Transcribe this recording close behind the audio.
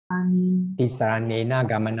Tisaranena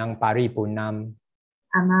gamanang paripunam.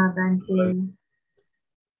 Amabante.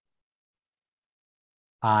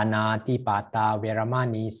 Panatipata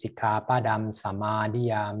veramani sikkhapadam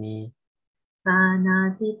samadhiyami.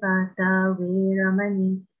 Panatipata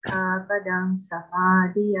veramani sikkhapadam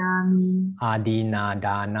samadhiyami. Adina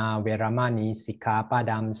dana veramani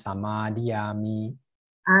sikkhapadam samadhiyami.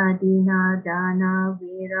 Adina dana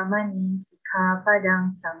veramani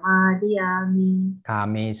sikkhapadam samadhiyami.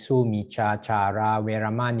 Kamesu miccācara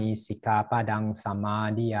veramani sikkhapadam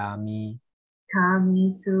samadhiyami.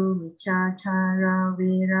 Kamesu miccācara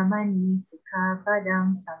veramani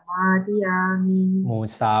sikkhapadam samadhiyami.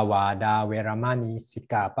 Musāvāda veramani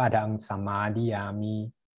sikkhapadam samadhiyami.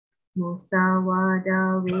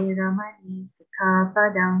 Musāvāda veramani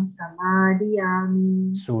sikkhapadam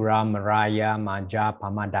samadhiyami. Suramaraya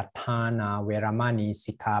majjapamadatthana veramani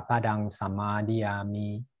sikkhapadam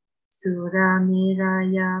samadhiyami.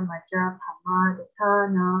 Suramiraya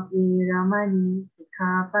majjapamadatthana veramani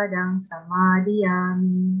sikkhapadam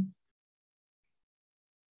samadhiyami.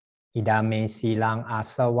 Idame silang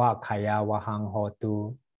asawa kaya wahang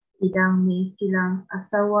hotu. Idang me silang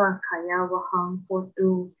asawa kaya wahang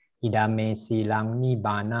hotu. Idame silang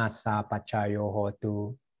nibbana sa pacayo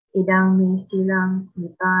hotu. Idang me silang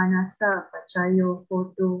nibbana sa pacayo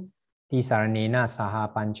hotu. Tisaranena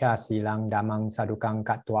saha panca silang damang sadukang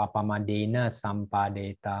katwa pamadena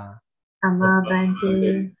sampadeta.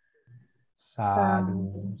 Amabante.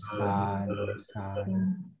 Sadhu, sadhu, sadhu.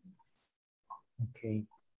 Okay,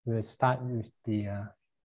 we'll start with the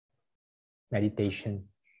meditation.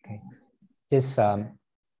 Okay, just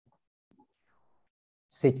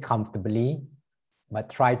sit comfortably, but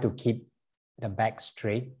try to keep the back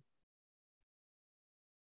straight.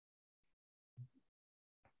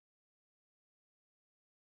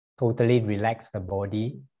 Totally relax the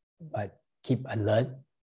body, but keep alert.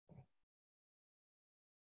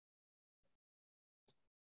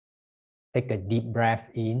 Take a deep breath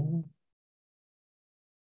in,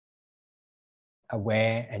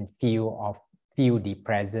 aware and feel the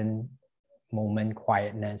present moment,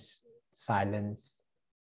 quietness, silence.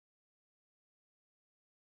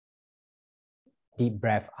 Deep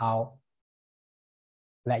breath out.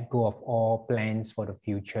 Let go of all plans for the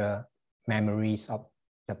future, memories of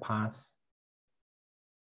the past.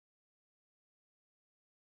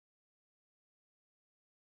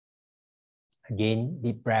 Again,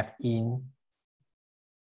 deep breath in.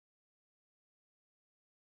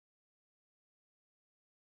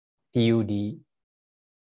 Feel the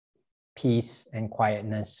peace and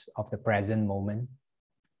quietness of the present moment.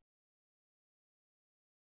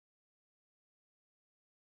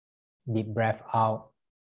 Deep breath out.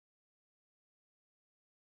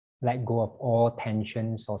 Let go of all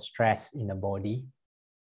tensions or stress in the body.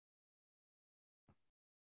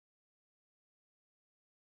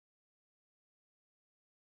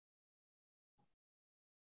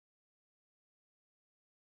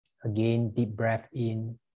 Again, deep breath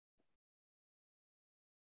in.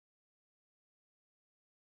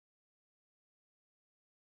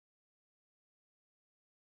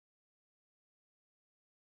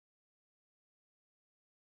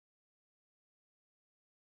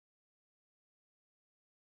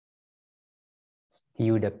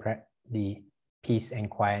 Feel the peace and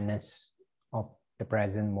quietness of the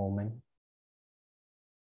present moment.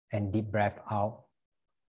 And deep breath out.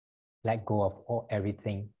 Let go of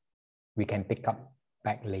everything. We can pick up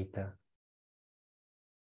back later.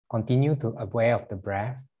 Continue to aware of the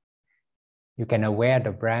breath. You can aware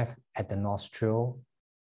the breath at the nostril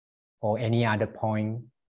or any other point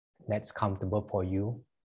that's comfortable for you.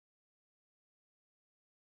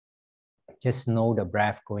 Just know the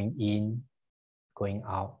breath going in, going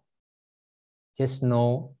out. Just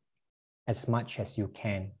know as much as you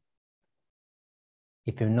can.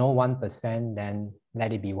 If you know 1%, then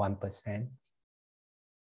let it be 1%.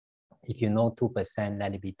 If you know 2%,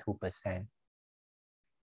 let it be 2%.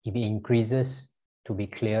 If it increases to be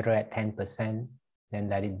clearer at 10%, then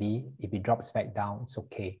let it be. If it drops back down, it's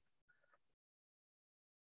okay.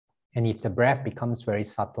 And if the breath becomes very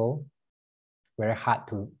subtle, very hard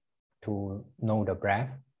to know the breath,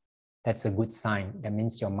 that's a good sign. That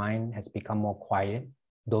means your mind has become more quiet.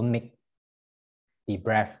 Don't make the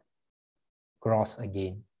breath gross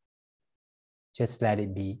again. Just let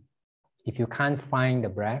it be. If you can't find the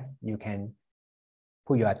breath, you can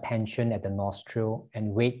put your attention at the nostril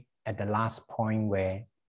and wait at the last point where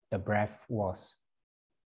the breath was.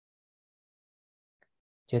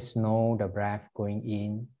 Just know the breath going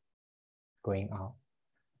in, going out.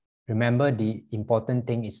 Remember, the important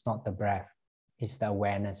thing is not the breath, it's the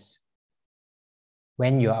awareness.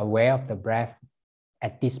 When you're aware of the breath,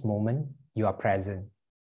 at this moment, you are present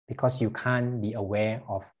because you can't be aware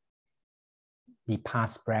of the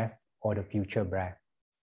past breath or the future breath.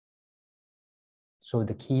 So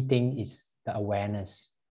the key thing is the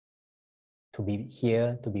awareness, to be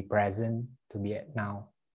here, to be present, to be at now.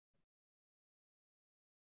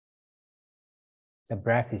 The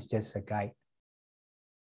breath is just a guide.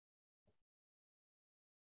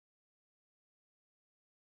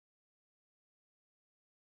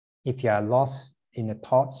 If you are lost in the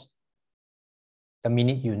thoughts, the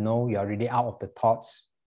minute you know you're already out of the thoughts,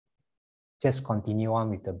 just continue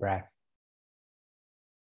on with the breath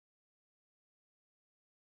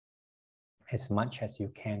as much as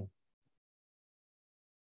you can.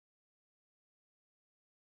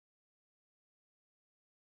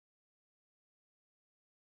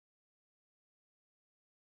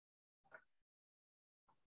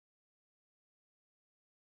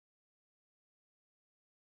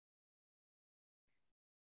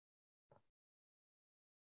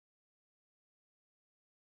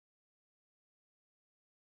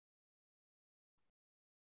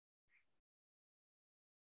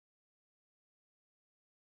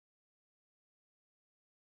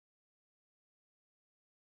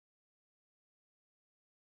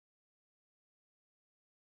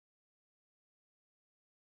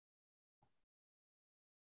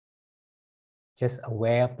 Just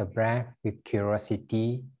aware of the breath with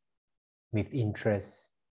curiosity, with interest.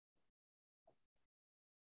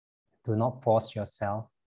 Do not force yourself.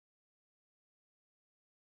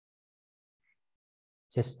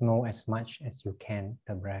 Just know as much as you can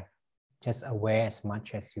the breath. Just aware as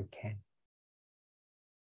much as you can.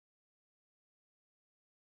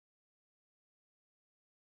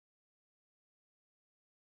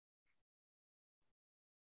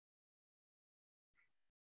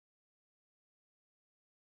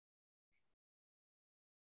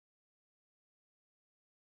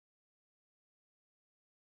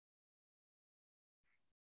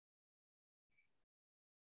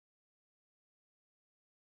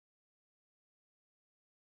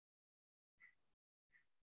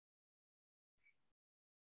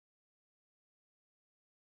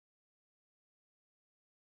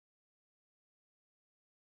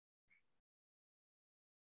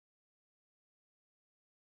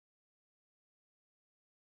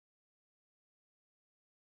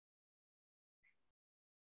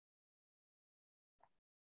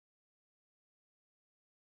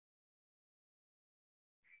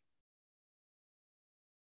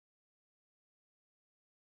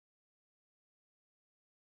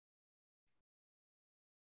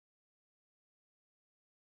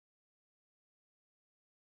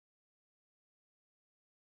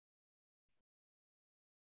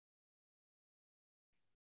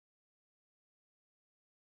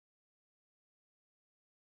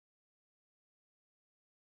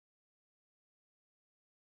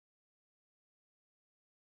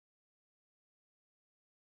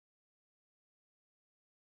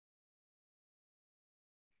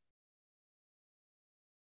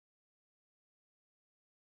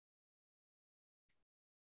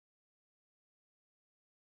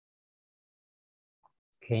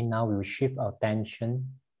 Okay, now we will shift our attention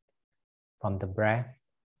from the breath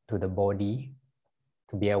to the body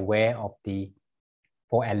to be aware of the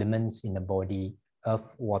 4 elements in the body: earth,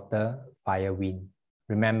 water, fire, wind.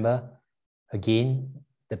 Remember, again,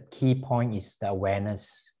 the key point is the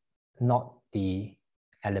awareness, not the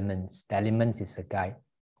elements. The elements is a guide.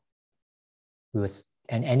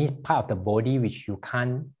 And any part of the body which you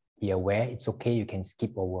can't be aware, it's okay, you can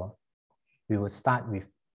skip over. We will start with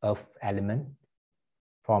earth element.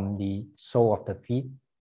 From the sole of the feet,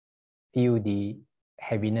 feel the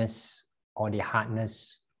heaviness or the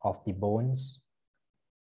hardness of the bones,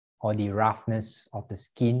 or the roughness of the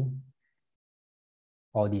skin,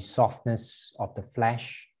 or the softness of the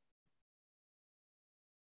flesh.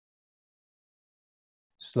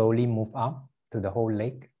 Slowly move up to the whole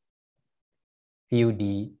leg. Feel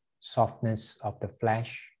the softness of the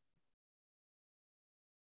flesh,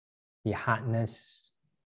 the hardness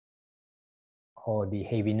or the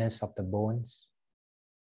heaviness of the bones,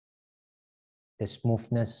 the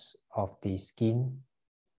smoothness of the skin.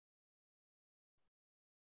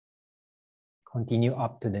 Continue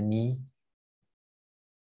up to the knee.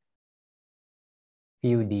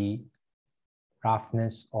 Feel the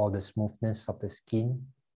roughness or the smoothness of the skin,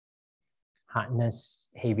 hardness,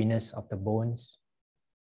 heaviness of the bones,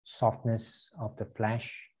 softness of the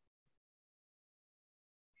flesh.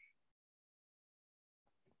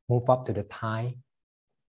 Move up to the thigh.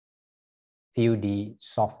 Feel the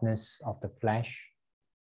softness of the flesh,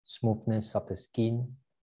 smoothness of the skin,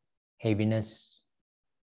 heaviness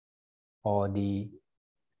or the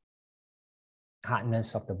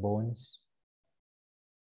hardness of the bones.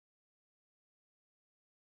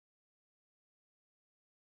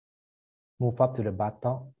 Move up to the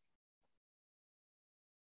buttock.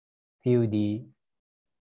 Feel the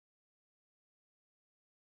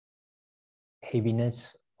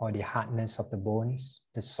heaviness or the hardness of the bones,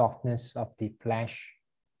 the softness of the flesh,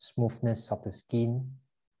 smoothness of the skin.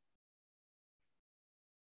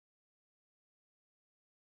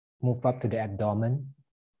 Move up to the abdomen.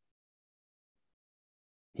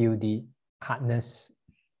 Feel the hardness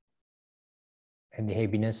and the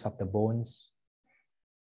heaviness of the bones,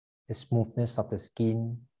 the smoothness of the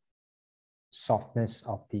skin, softness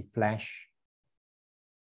of the flesh.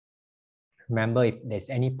 Remember, if there's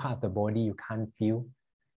any part of the body you can't feel,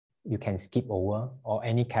 you can skip over, or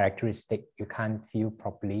any characteristic you can't feel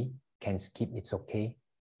properly, you can skip, it's okay.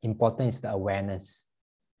 Important is the awareness.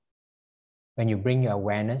 When you bring your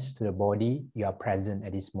awareness to the body, you are present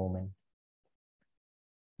at this moment.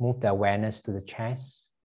 Move the awareness to the chest.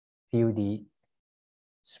 Feel the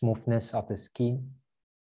smoothness of the skin,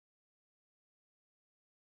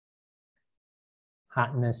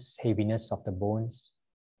 hardness, heaviness of the bones,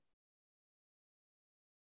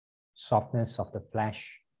 softness of the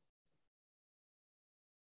flesh.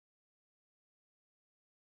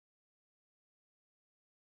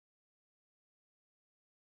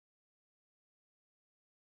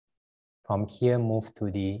 From here, move to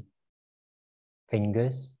the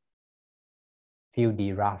fingers. Feel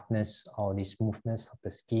the roughness or the smoothness of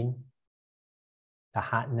the skin, the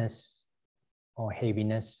hardness or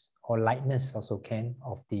heaviness or lightness also can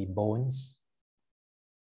of the bones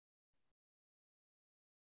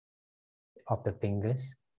of the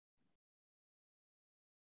fingers.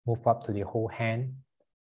 Move up to the whole hand,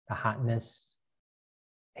 the hardness,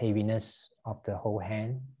 heaviness of the whole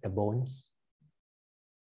hand, the bones,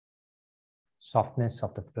 softness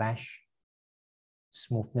of the flesh,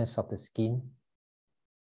 smoothness of the skin.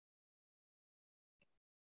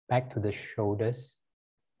 Back to the shoulders.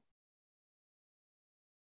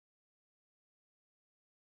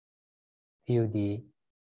 Feel the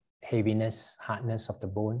heaviness, hardness of the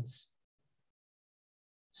bones,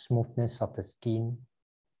 smoothness of the skin,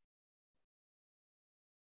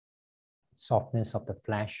 softness of the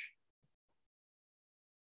flesh.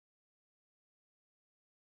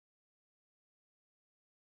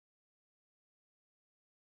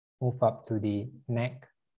 Move up to the neck.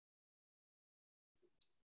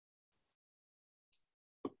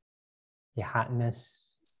 The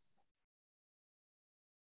hardness,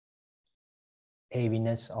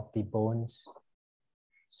 heaviness of the bones,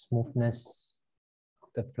 smoothness of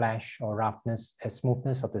the flesh or roughness,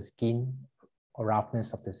 smoothness of the skin or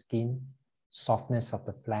roughness of the skin, softness of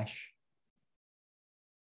the flesh.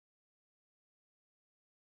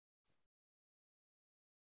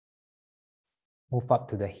 Move up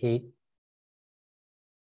to the head,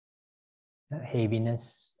 the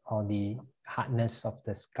heaviness or the hardness of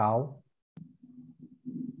the skull,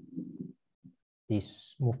 the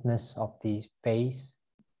smoothness of the face,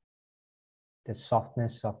 the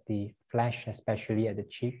softness of the flesh, especially at the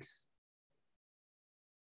cheeks.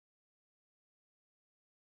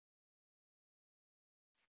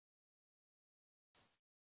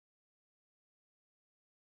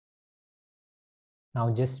 Now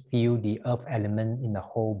just feel the earth element in the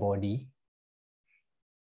whole body,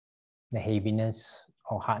 the heaviness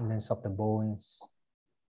or hardness of the bones,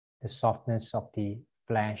 the softness of the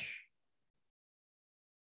flesh,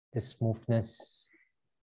 the smoothness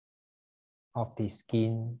of the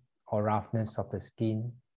skin or roughness of the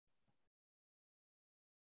skin.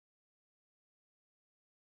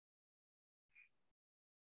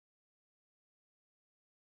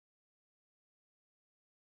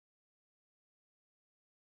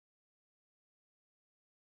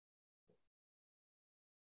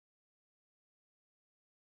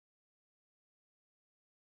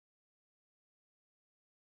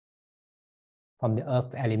 From the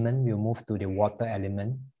earth element, we'll move to the water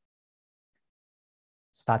element.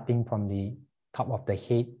 Starting from the top of the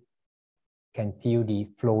head, you can feel the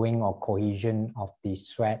flowing or cohesion of the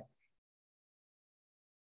sweat.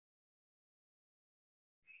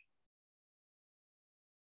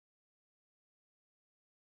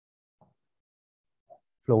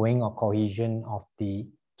 Flowing or cohesion of the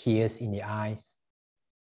tears in the eyes.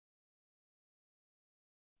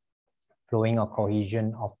 Flowing or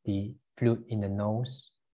cohesion of the fluid in the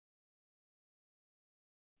nose.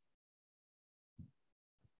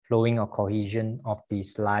 Flowing or cohesion of the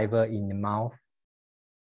saliva in the mouth.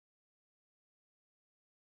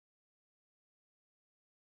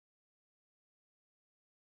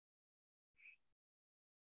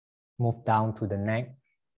 Move down to the neck.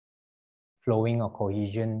 flowing or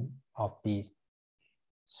cohesion of the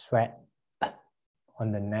sweat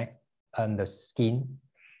on the neck, on the skin,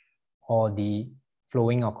 or the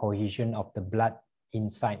flowing or cohesion of the blood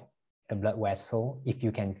inside the blood vessel, if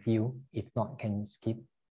you can feel. If not, can you skip?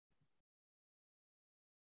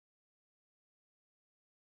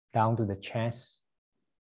 Down to the chest,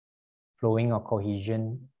 flowing or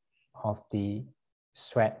cohesion of the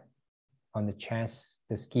sweat on the chest,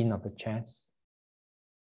 the skin of the chest.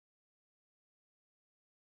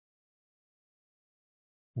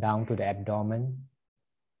 Down to the abdomen,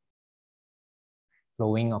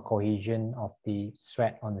 flowing or cohesion of the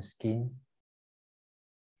sweat on the skin.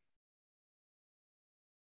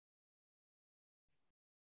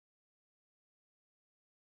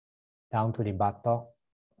 Down to the buttock,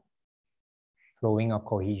 flowing or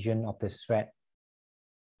cohesion of the sweat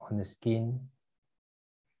on the skin.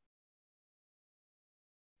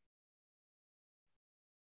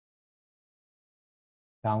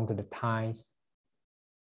 Down to the thighs,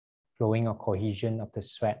 flowing or cohesion of the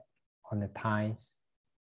sweat on the thighs.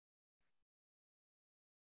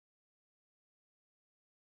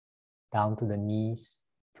 Down to the knees,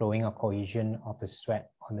 flowing or cohesion of the sweat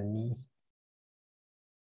on the knees.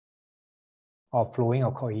 Or flowing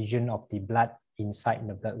or cohesion of the blood inside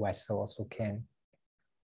the blood vessel also can.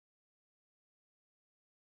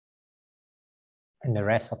 And the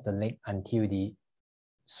rest of the leg until the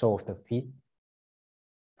sole of the feet,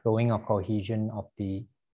 flowing or cohesion of the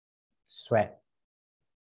sweat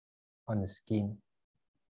on the skin.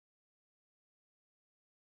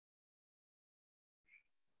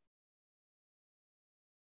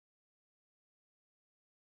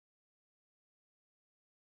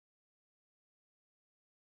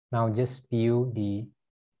 Now just feel the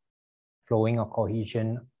flowing or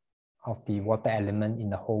cohesion of the water element in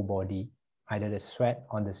the whole body, either the sweat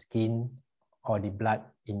on the skin or the blood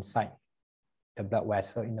inside the blood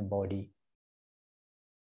vessel in the body.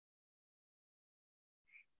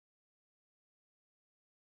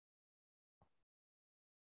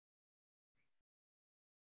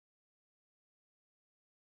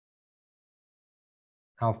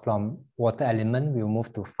 Now from water element, we'll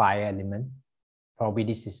move to fire element. Probably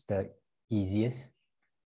this is the easiest.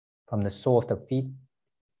 From the sole of the feet,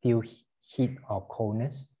 feel heat or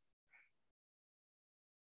coldness.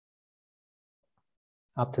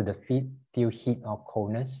 Up to the feet, feel heat or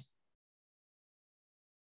coldness.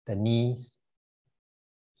 The knees,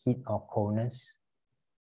 heat or coldness.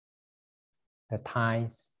 The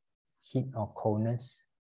thighs, heat or coldness.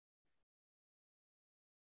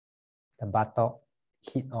 The buttock,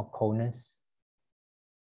 heat or coldness.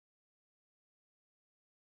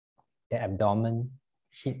 The abdomen,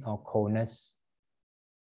 heat or coldness.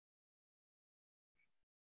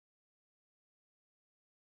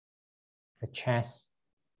 The chest,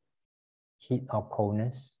 heat or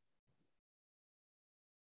coldness.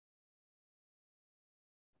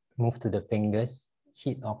 Move to the fingers,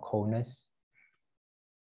 heat or coldness.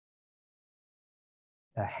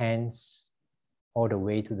 The hands all the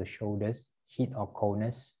way to the shoulders, heat or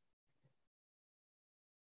coldness.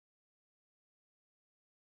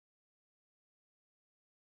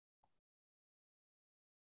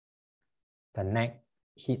 The neck,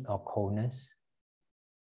 heat or coldness.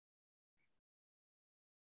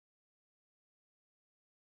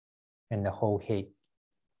 And the whole head.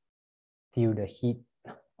 Feel the heat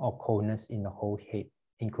or coldness in the whole head,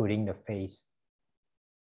 including the face.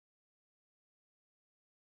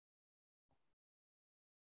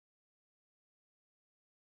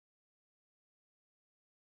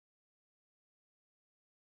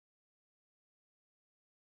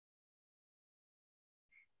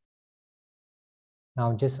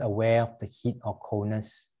 Now just aware of the heat or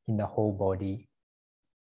coldness in the whole body,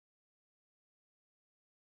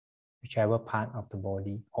 whichever part of the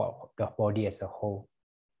body or the body as a whole.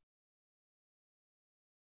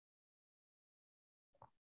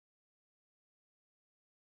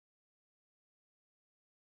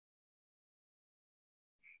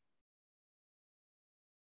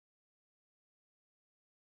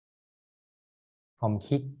 From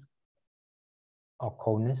heat or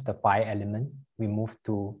coldness, the fire element, we move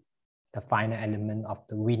to the final element of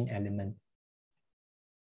the wind element.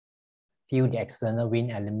 Feel the external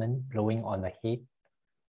wind element blowing on the head,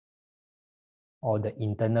 or the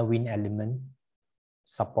internal wind element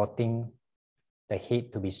supporting the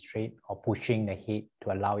head to be straight or pushing the head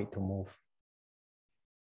to allow it to move.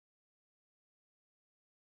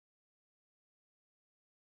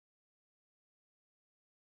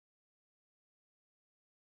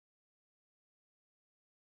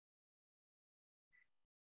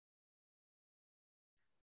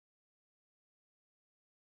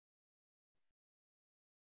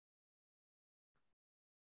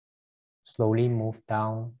 Slowly move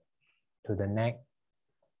down to the neck.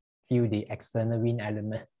 Feel the external wind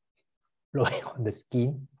element blowing on the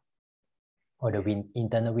skin, or the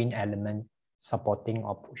internal wind element supporting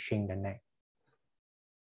or pushing the neck.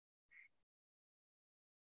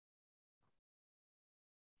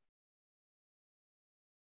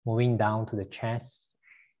 Moving down to the chest,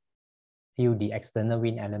 feel the external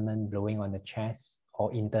wind element blowing on the chest,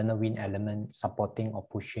 or internal wind element supporting or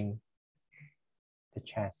pushing the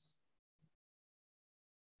chest.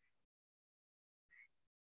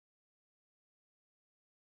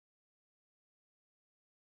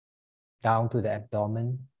 Down to the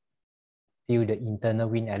abdomen, feel the internal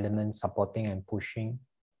wind element supporting and pushing,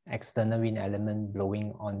 external wind element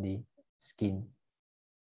blowing on the skin.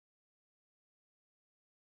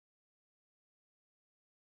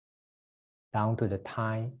 Down to the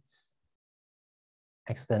thighs,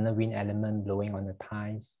 external wind element blowing on the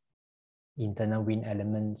thighs, internal wind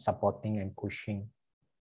element supporting and pushing.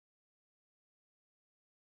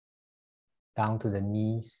 Down to the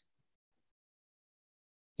knees,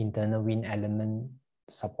 internal wind element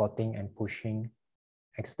supporting and pushing,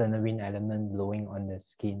 external wind element blowing on the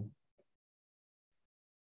skin.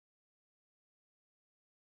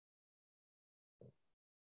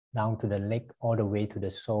 Down to the leg, all the way to the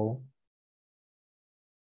sole.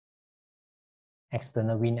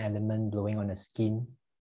 External wind element blowing on the skin,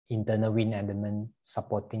 internal wind element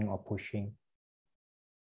supporting or pushing.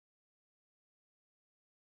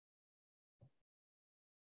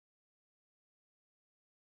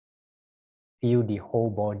 Feel the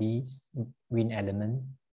whole body's wind element,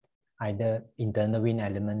 either internal wind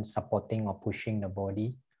element supporting or pushing the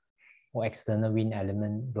body, or external wind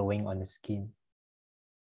element blowing on the skin.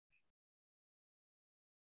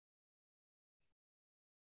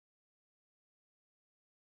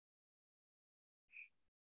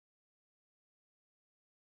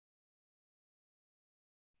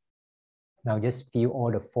 Now just feel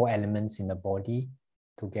all the 4 elements in the body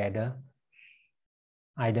together,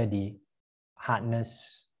 either the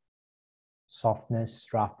hardness, softness,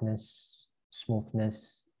 roughness,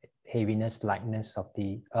 smoothness, heaviness, lightness of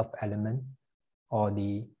the earth element, or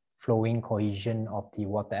the flowing cohesion of the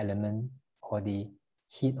water element, or the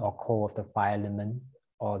heat or cold of the fire element,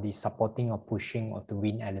 or the supporting or pushing of the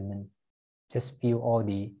wind element. Just feel all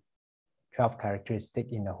the 12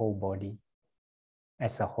 characteristics in the whole body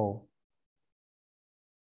as a whole.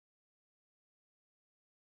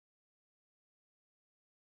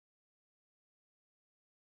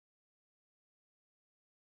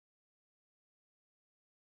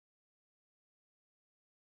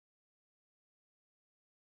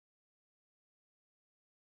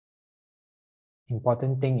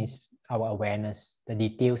 Important thing is our awareness. The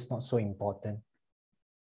details not so important.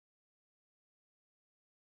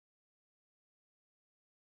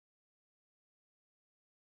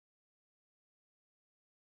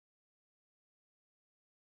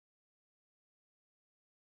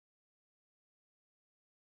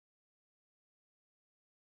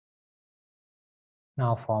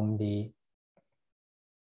 Now from the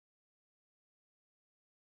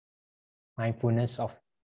mindfulness of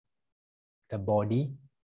the body,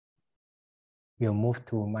 we'll move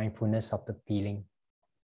to mindfulness of the feeling.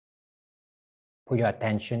 Put your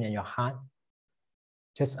attention in your heart,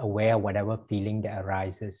 just aware of whatever feeling that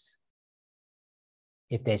arises.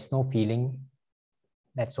 If there's no feeling,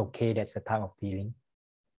 that's okay, that's a type of feeling.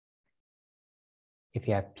 If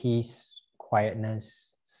you have peace,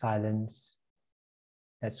 quietness, silence,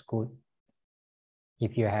 that's good.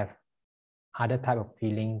 If you have other type of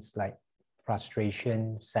feelings like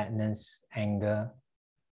frustration, sadness, anger,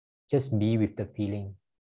 just be with the feeling.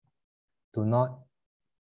 Do not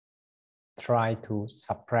try to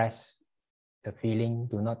suppress the feeling.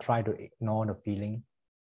 Do not try to ignore the feeling.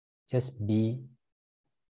 Just be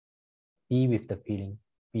with the feeling.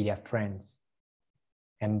 Be their friends.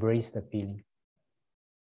 Embrace the feeling.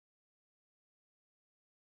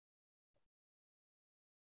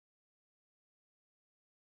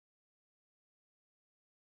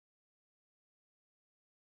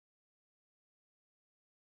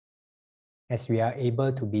 As we are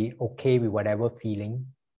able to be okay with whatever feeling,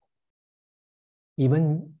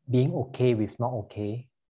 even being okay with not okay,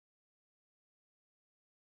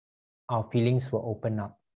 our feelings will open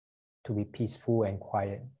up to be peaceful and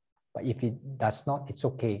quiet. But if it does not, it's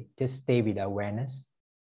okay. Just stay with the awareness,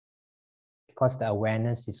 because the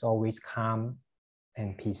awareness is always calm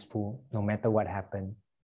and peaceful, no matter what happens.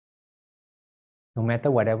 No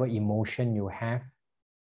matter whatever emotion you have,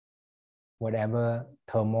 whatever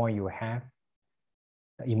turmoil you have,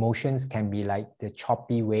 the emotions can be like the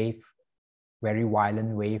choppy wave, very violent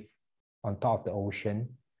wave on top of the ocean.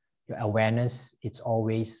 Your awareness, it's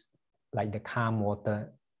always like the calm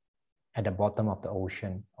water at the bottom of the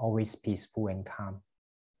ocean, always peaceful and calm.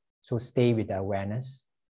 So stay with the awareness,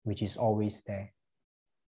 which is always there.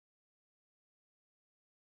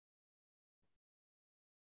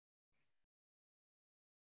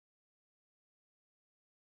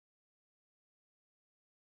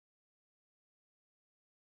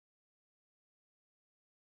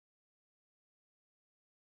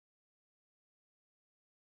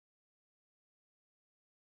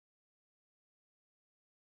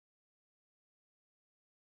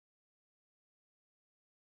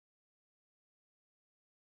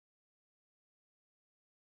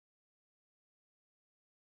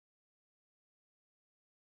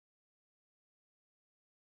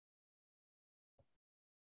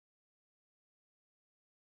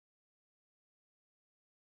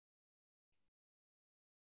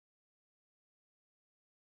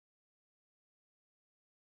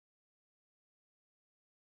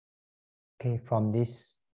 Okay, from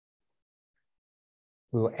this,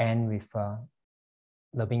 we'll end with a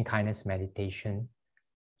loving kindness meditation.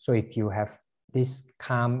 So if you have this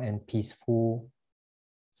calm and peaceful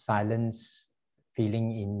silence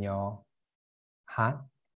feeling in your heart,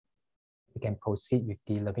 you can proceed with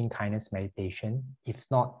the loving kindness meditation. If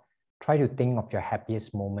not, try to think of your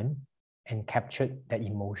happiest moment and capture that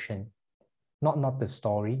emotion. Not the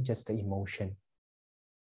story, just the emotion.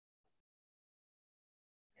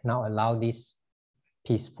 Now allow this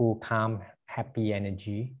peaceful, calm, happy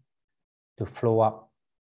energy to flow up,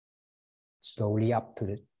 slowly up to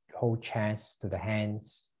the whole chest, to the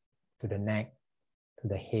hands, to the neck, to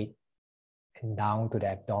the head, and down to the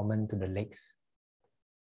abdomen, to the legs.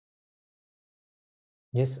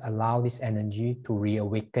 Just allow this energy to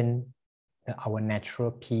reawaken our natural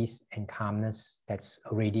peace and calmness that's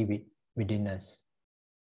already within us.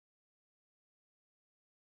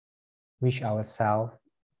 Wish ourselves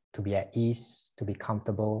to be at ease, to be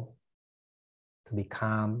comfortable, to be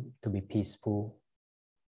calm, to be peaceful,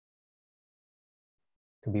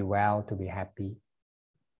 to be well, to be happy,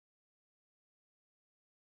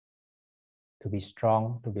 to be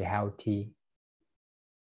strong, to be healthy.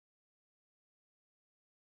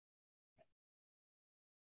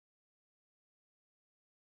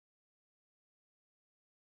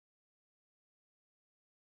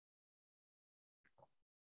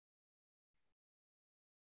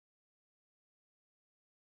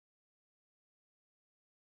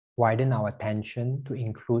 Widen our attention to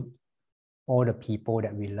include all the people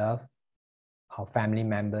that we love, our family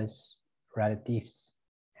members, relatives,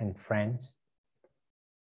 and friends.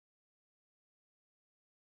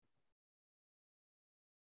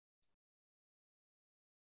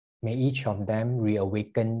 May each of them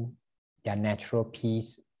reawaken their natural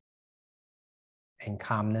peace and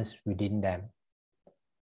calmness within them.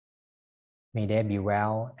 May they be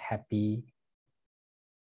well, happy,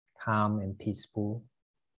 calm, and peaceful,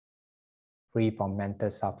 free from mental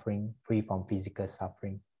suffering, free from physical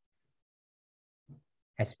suffering.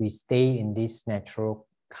 As we stay in this natural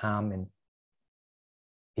calm and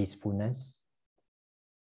peacefulness,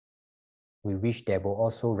 we wish they will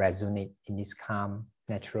also resonate in this calm,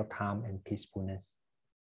 natural calm and peacefulness,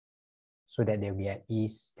 so that they'll be at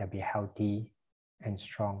ease, they'll be healthy and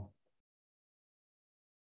strong.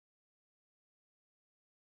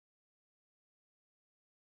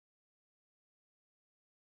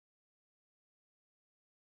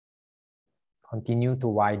 Continue to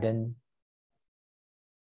widen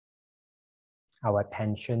our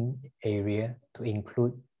attention area to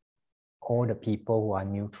include all the people who are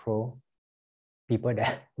neutral, people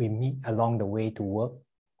that we meet along the way to work,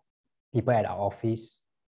 people at our office,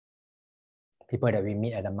 people that we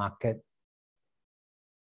meet at the market,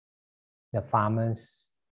 the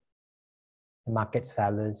farmers, the market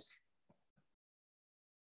sellers,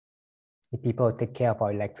 the people who take care of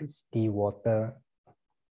our electricity, water,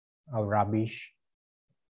 our rubbish.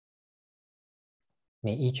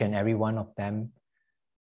 May each and every one of them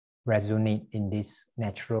resonate in this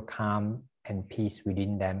natural calm and peace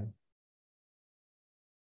within them.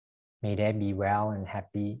 May they be well and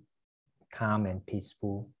happy, calm and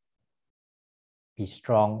peaceful, be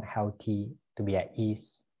strong, healthy, to be at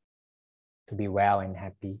ease, to be well and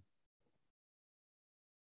happy.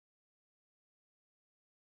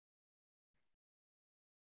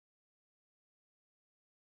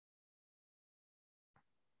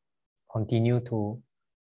 Continue to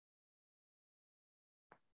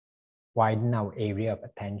widen our area of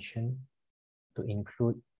attention to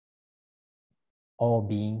include all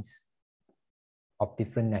beings of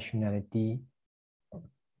different nationality,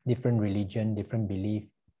 different religion, different belief,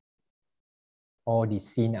 all the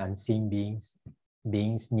seen and unseen beings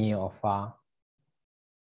beings near or far,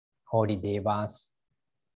 all the devas,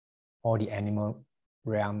 all the animal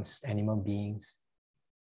realms, animal beings.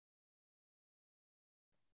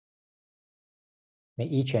 May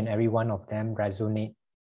each and every one of them resonate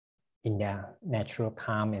in their natural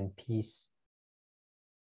calm and peace.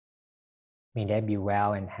 May they be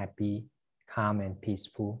well and happy, calm and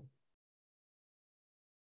peaceful.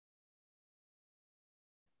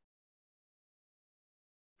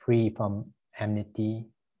 Free from enmity,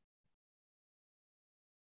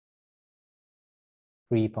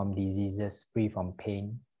 free from diseases, free from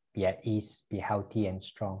pain, be at ease, be healthy and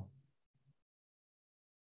strong.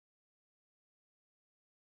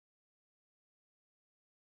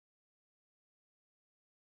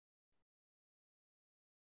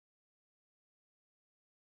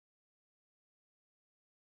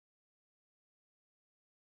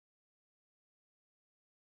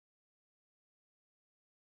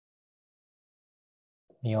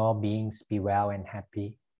 May all beings be well and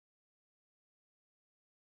happy.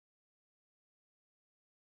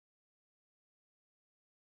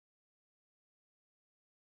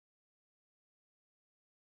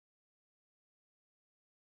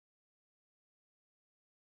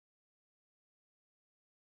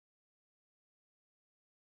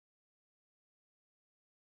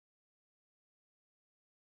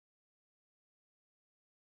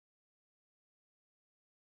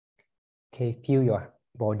 Okay, feel your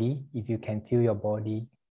body. If you can feel your body, you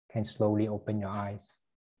can slowly open your eyes.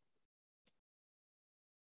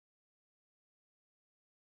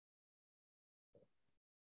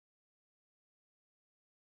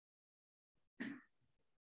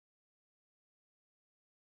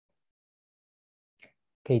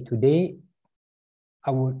 Okay, today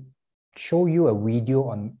I will show you a video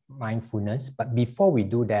on mindfulness, but before we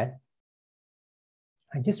do that,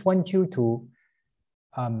 I just want you to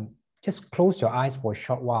just close your eyes for a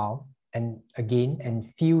short while and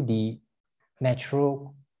feel the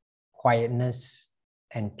natural quietness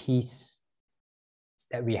and peace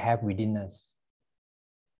that we have within us.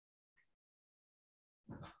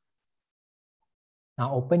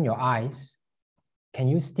 Now open your eyes. Can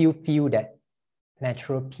you still feel that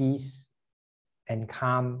natural peace and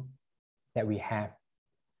calm that we have?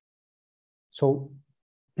 So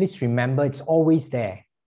please remember, it's always there.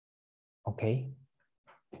 Okay?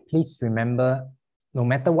 Please remember, no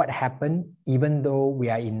matter what happened, even though we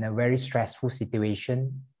are in a very stressful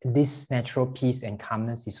situation, this natural peace and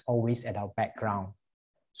calmness is always at our background.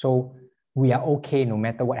 So we are okay no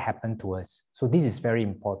matter what happened to us. So this is very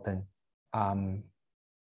important.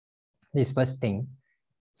 This first thing.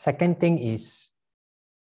 Second thing is,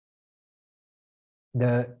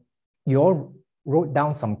 you all wrote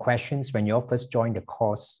down some questions when you all first joined the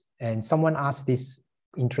course, and someone asked this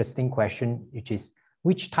interesting question, which is,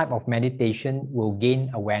 which type of meditation will gain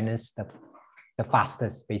awareness the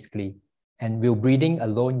fastest, basically? And will breathing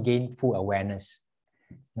alone gain full awareness?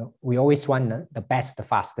 We always want the best, the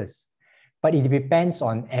fastest. But it depends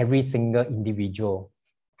on every single individual.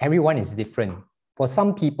 Everyone is different. For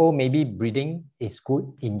some people, maybe breathing is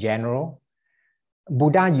good in general.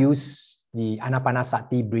 Buddha used the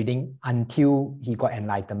anapanasati breathing until he got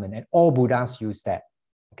enlightenment, and all Buddhas use that.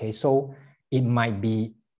 Okay, so it might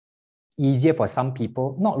be easier for some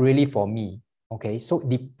people, not really for me. Okay, so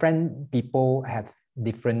different people have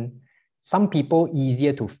different, some people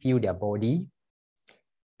easier to feel their body.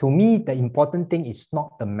 To me, the important thing is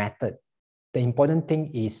not the method. The important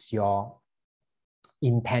thing is your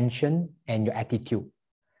intention and your attitude.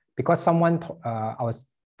 Because someone, I was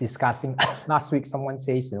discussing last week, someone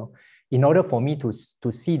says, in order for me to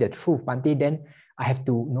see the truth, Bhante, then I have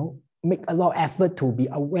to make a lot of effort to be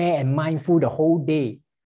aware and mindful the whole day.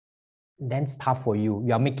 Then it's tough for you.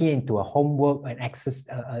 You are making it into a homework, an exercise,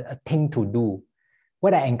 a thing to do.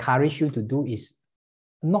 What I encourage you to do is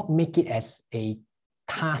not make it as a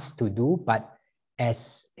task to do, but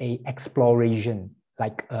as a exploration,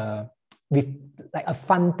 like a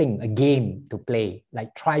fun thing, a game to play.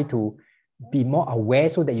 Like try to be more aware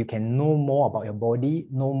so that you can know more about your body,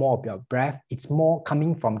 know more of your breath. It's more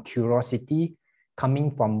coming from curiosity,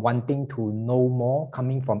 coming from wanting to know more,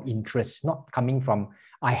 coming from interest, not coming from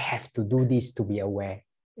I have to do this to be aware.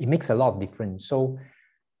 It makes a lot of difference. So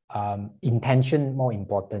intention more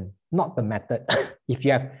important, not the method. If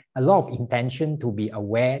you have a lot of intention to be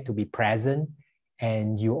aware, to be present,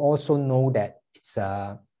 and you also know that it's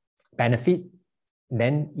a benefit,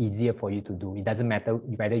 then easier for you to do. It doesn't matter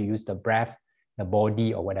whether you use the breath, the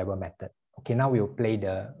body, or whatever method. Okay, now we'll play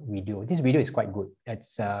the video. This video is quite good.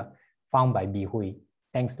 It's found by Bihui.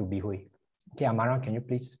 Thanks to Bihui. Okay, Amara, can you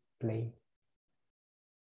please play?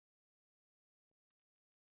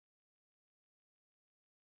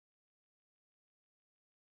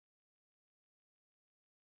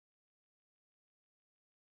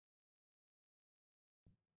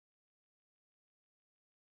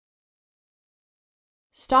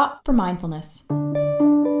 Stop for mindfulness.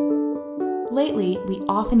 Lately, we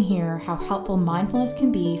often hear how helpful mindfulness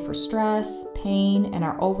can be for stress, pain, and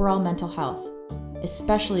our overall mental health,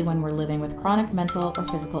 especially when we're living with chronic mental or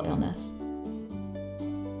physical illness.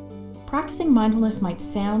 Practicing mindfulness might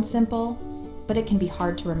sound simple, but it can be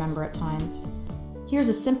hard to remember at times. Here's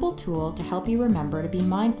a simple tool to help you remember to be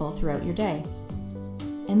mindful throughout your day,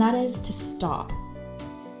 and that is to stop.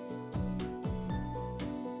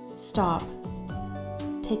 Stop.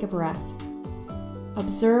 Take a breath.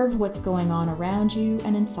 Observe what's going on around you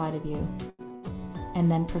and inside of you, and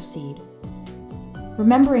then proceed.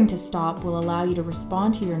 Remembering to stop will allow you to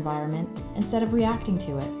respond to your environment instead of reacting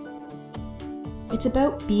to it. It's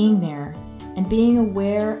about being there and being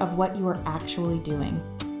aware of what you are actually doing.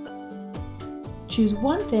 Choose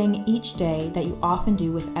one thing each day that you often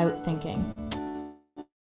do without thinking.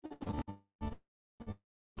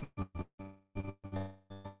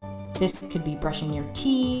 This could be brushing your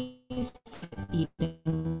teeth,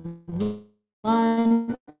 eating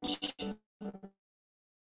lunch,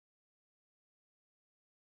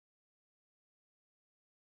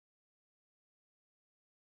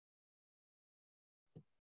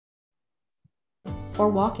 or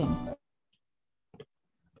walking.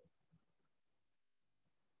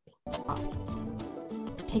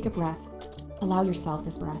 Take a breath. Allow yourself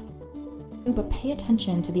this breath. But pay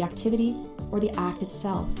attention to the activity or the act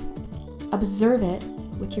itself. Observe it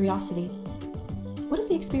with curiosity. What is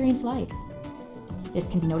the experience like? This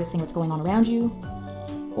can be noticing what's going on around you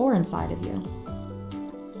or inside of you.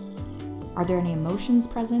 Are there any emotions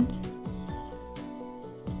present?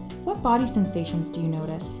 What body sensations do you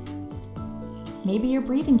notice? Maybe your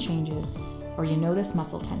breathing changes or you notice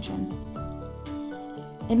muscle tension.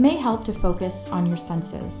 It may help to focus on your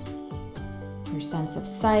senses, your sense of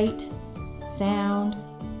sight, sound,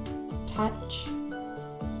 touch,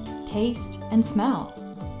 taste, and smell.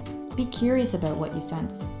 Be curious about what you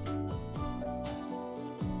sense.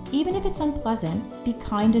 Even if it's unpleasant, be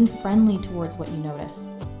kind and friendly towards what you notice.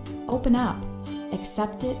 Open up.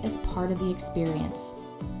 Accept it as part of the experience,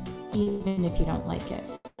 even if you don't like it.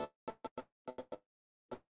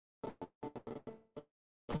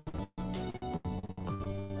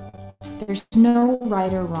 There's no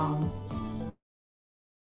right or wrong.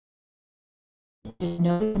 Just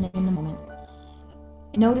notice in the moment.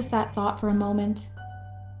 Notice that thought for a moment,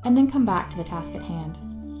 and then come back to the task at hand.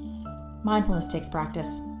 Mindfulness takes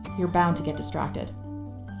practice. You're bound to get distracted.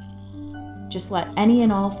 Just let any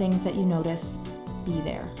and all things that you notice be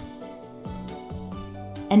there.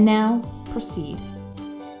 And now, proceed.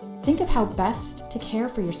 Think of how best to care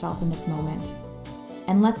for yourself in this moment,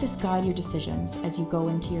 and let this guide your decisions as you go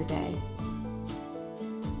into your day.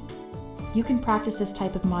 You can practice this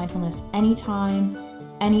type of mindfulness anytime,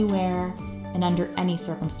 anywhere, and under any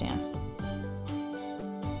circumstance.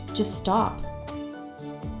 Just stop.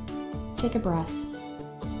 Take a breath.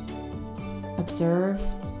 Observe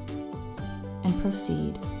and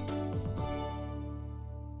proceed.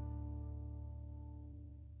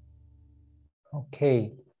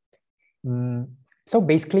 Okay. So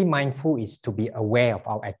basically, mindful is to be aware of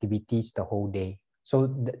our activities the whole day. So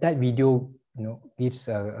that video, gives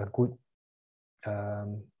a good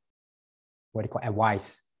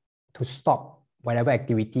advice to stop whatever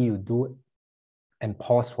activity you do and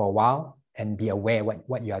pause for a while and be aware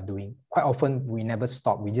what you are doing. Quite often we never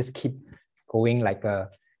stop. We just keep going like a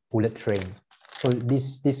bullet train. So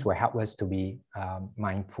this will help us to be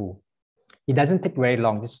mindful. It doesn't take very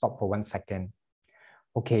long. Just stop for 1 second.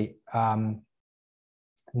 Okay.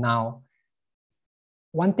 Now,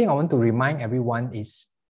 one thing I want to remind everyone is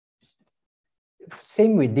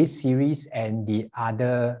same with this series and the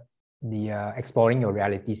Exploring Your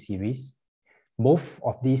Reality series. Both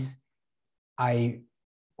of these, I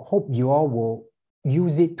hope you all will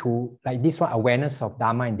use it to, like this one, awareness of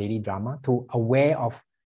Dharma and daily drama, to aware of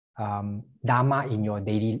Dharma in your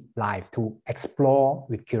daily life, to explore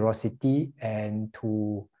with curiosity and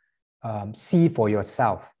to see for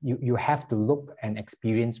yourself. You have to look and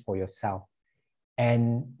experience for yourself.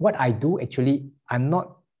 And what I do, actually, I'm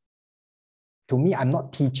not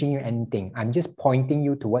teaching you anything. I'm just pointing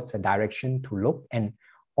you towards a direction to look, and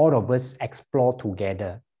all of us explore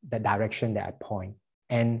together the direction that I point.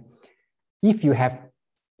 And if you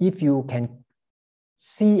can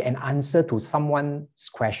see an answer to someone's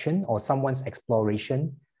question or someone's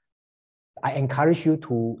exploration, I encourage you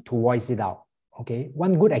to voice it out. Okay.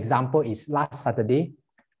 One good example is last Saturday,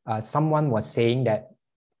 someone was saying that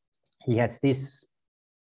he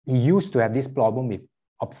used to have this problem with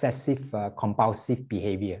obsessive compulsive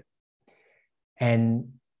behavior.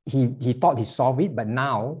 And he thought he solved it, but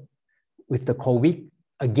now with the COVID,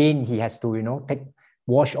 again, he has to, take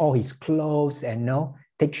wash all his clothes and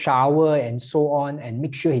take shower and so on, and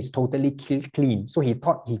make sure he's totally clean. So he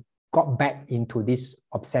thought he got back into this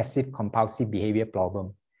obsessive compulsive behavior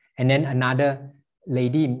problem. And then another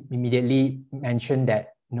lady immediately mentioned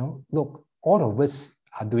that, look, all of us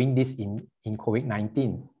are doing this in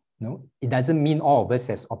COVID-19. It doesn't mean all of us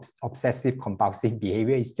has obsessive compulsive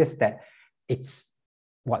behavior. It's just that it's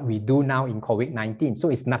what we do now in COVID-19. So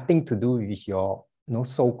it's nothing to do with your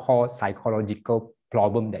so-called psychological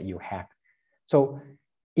problem that you have. So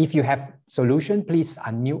if you have solution, please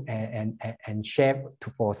unmute and share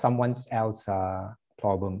for someone else's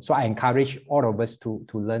problem. So I encourage all of us to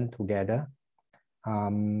learn together.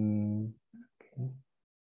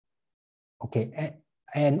 Okay,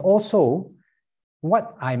 and also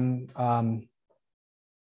what I'm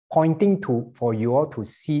pointing to for you all to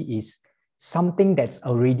see is something that's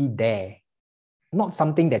already there, not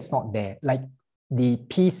something that's not there. Like the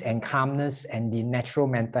peace and calmness and the natural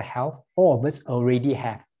mental health, all of us already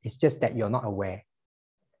have. It's just that you're not aware.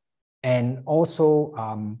 And also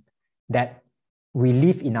that we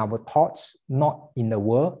live in our thoughts, not in the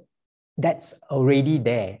world. That's already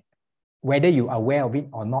there. Whether you're aware of it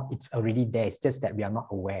or not, it's already there. It's just that we are not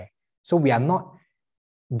aware. So we are not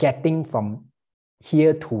getting from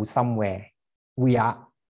here to somewhere. We are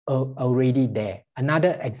already there.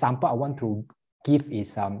 Another example I want to give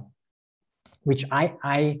is which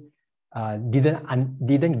I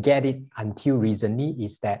didn't get it until recently,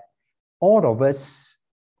 is that all of us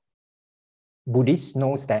Buddhists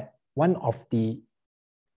knows that one of the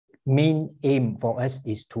main aim for us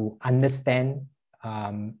is to understand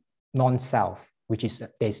non-self, which is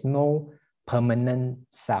there's no permanent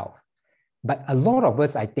self. But a lot of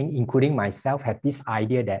us, I think, including myself, have this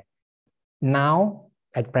idea that now,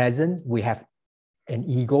 at present, we have an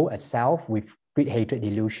ego, a self with greed, hatred,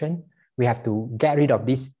 delusion. We have to get rid of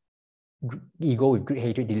this ego with greed,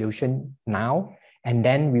 hatred, delusion now, and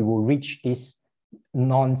then we will reach this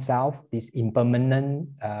non-self, this impermanent,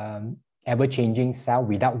 ever-changing self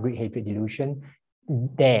without greed, hatred, delusion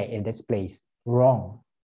there in this place. Wrong.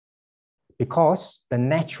 Because the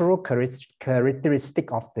natural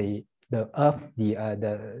characteristic of the earth,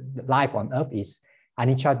 the life on earth is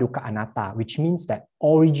anicca, dukkha, anatta, which means that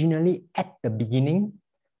originally at the beginning,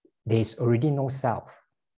 there is already no self.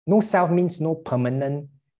 No self means no permanent,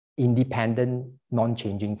 independent,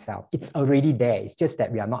 non-changing self. It's already there. It's just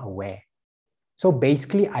that we are not aware. So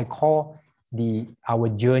basically, I call our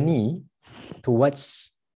journey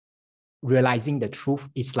towards realizing the truth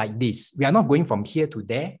is like this. We are not going from here to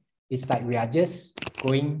there. It's like we are just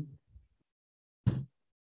going,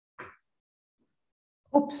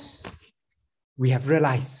 oops, we have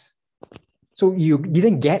realized. So you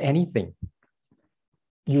didn't get anything.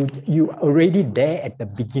 You already there at the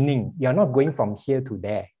beginning. You're not going from here to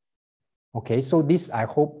there. Okay, so this I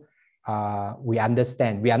hope we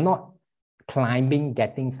understand. We are not climbing,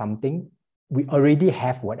 getting something. We already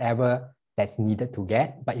have whatever that's needed to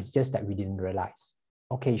get, but it's just that we didn't realize.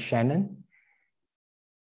 Okay, Shannon,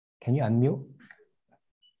 can you unmute?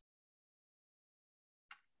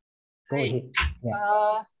 Go ahead.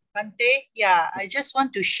 Yeah. Bante, I just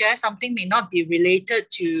want to share something may not be related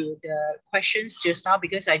to the questions just now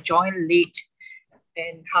because I joined late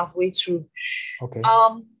and halfway through. Okay.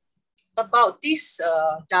 About this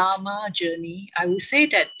Dharma journey, I would say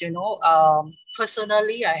that,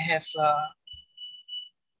 personally, I have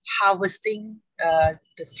harvesting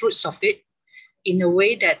the fruits of it in a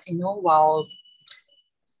way that, while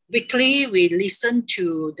weekly we listen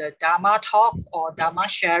to the Dharma talk or Dharma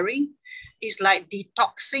sharing, it's like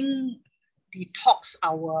detox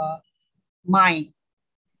our mind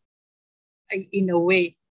in a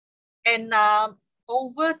way. And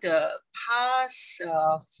over the past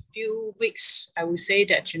few weeks, I would say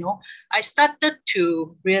that, I started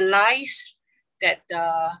to realize that,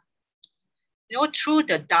 through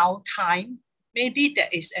the downtime, maybe there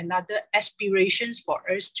is another aspirations for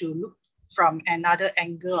us to look from another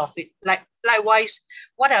angle of it. Likewise,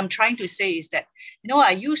 what I'm trying to say is that,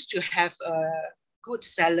 I used to have a good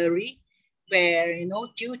salary where,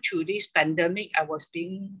 due to this pandemic, I was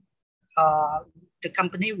being, the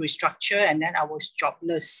company restructured and then I was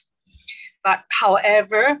jobless. But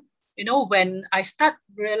however, when I start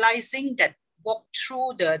realizing that, walk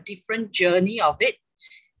through the different journey of it,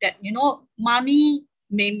 that, money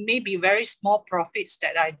may be very small profits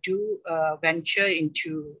that I do venture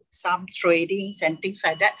into some tradings and things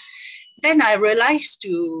like that. Then I realized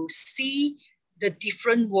to see the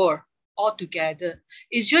different world altogether.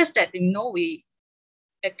 It's just that, we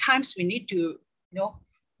at times we need to,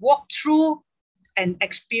 walk through and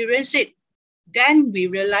experience it. Then we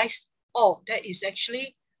realize, that is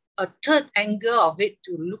actually a third angle of it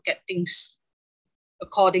to look at things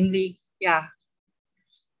accordingly. Yeah.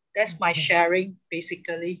 That's my sharing,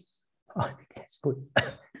 basically. Oh, that's good.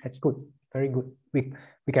 That's good. Very good. We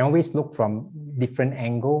can always look from different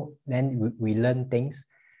angle, then we learn things.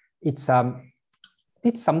 It's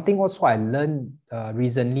something also I learned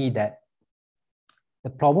recently, that the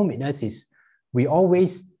problem with us is we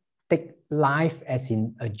always take life as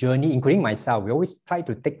in a journey, including myself. We always try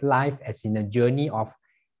to take life as in a journey of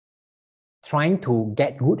trying to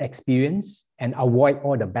get good experience and avoid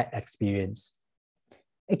all the bad experience.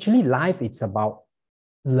 Actually, life is about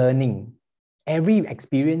learning. Every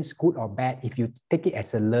experience, good or bad, if you take it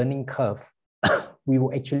as a learning curve, we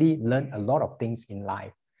will actually learn a lot of things in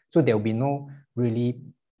life. So there will be no really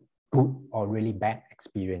good or really bad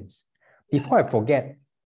experience. Before I forget,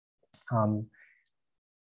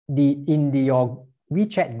 your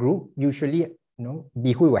WeChat group, usually,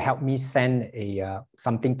 Bihui will help me send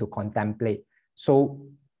something to contemplate. So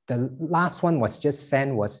the last one was just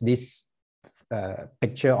sent was this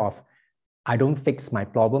picture of, I don't fix my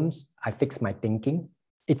problems, I fix my thinking.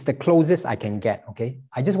 It's the closest I can get, okay?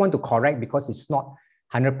 I just want to correct because it's not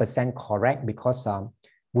 100% correct, because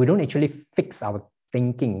we don't actually fix our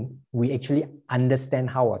thinking. We actually understand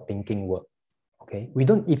how our thinking works, okay? We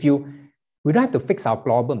don't have to fix our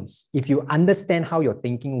problems. If you understand how your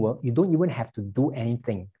thinking works, you don't even have to do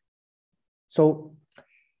anything. So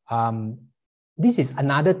this is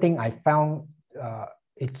another thing I found.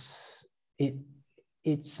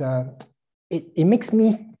 It makes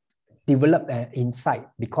me develop an insight,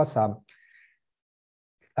 because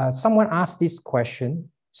someone asked this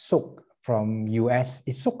question, Suk from US.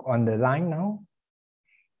 Is Suk on the line now?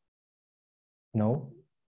 No?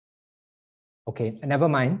 Okay, never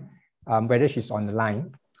mind whether she's on the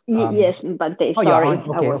line. Yes, but oh, sorry,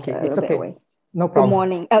 okay, I was okay, it's okay. away. No problem. Good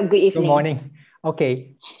morning. Good evening. Good morning.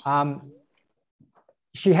 Okay.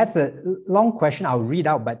 She has a long question I'll read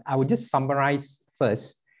out, but I will just summarize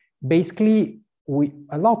first. Basically,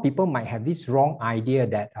 a lot of people might have this wrong idea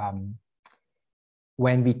that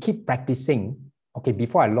when we keep practicing, okay,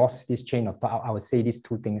 before I lost this chain of thought, I will say these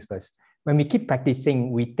two things first. When we keep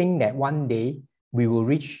practicing, we think that one day we will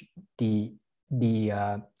reach the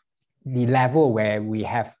level where we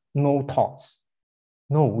have no thoughts.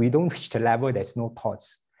 No, we don't reach the level there's no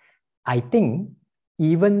thoughts. I think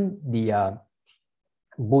even the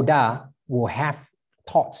Buddha will have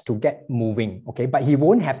thoughts to get moving, okay? But he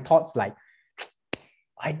won't have thoughts like,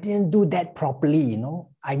 I didn't do that properly,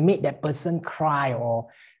 I made that person cry, or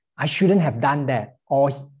I shouldn't have done that,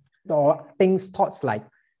 or thoughts like,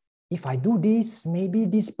 if I do this, maybe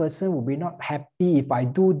this person will be not happy. If I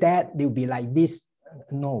do that, they'll be like this.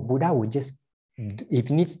 No, Buddha will just, if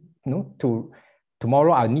he needs,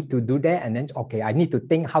 tomorrow I'll need to do that, and then, okay, I need to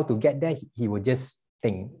think how to get there. He will just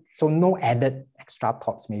think. So no added extra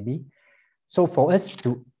thoughts maybe. So for us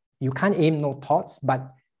you can't aim no thoughts,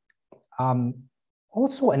 but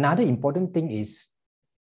also another important thing is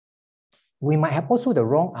we might have also the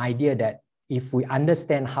wrong idea that if we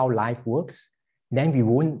understand how life works, then we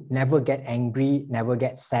won't never get angry, never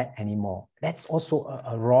get sad anymore. That's also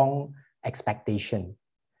a wrong expectation.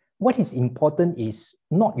 What is important is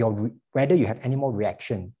not whether you have any more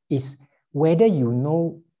reaction, is whether you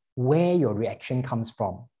know where your reaction comes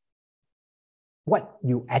from, what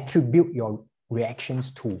you attribute your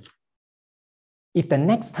reactions to. If the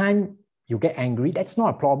next time you get angry, that's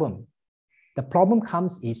not a problem. The problem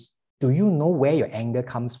comes is, do you know where your anger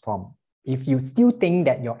comes from? If you still think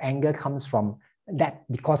that your anger comes from that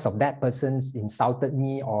because of that person's insulted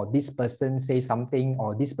me, or this person say something,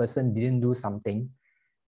 or this person didn't do something,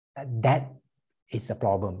 that is a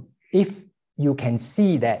problem. If you can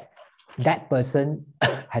see that that person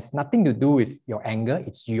has nothing to do with your anger,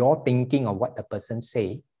 it's your thinking of what the person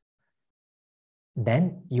say,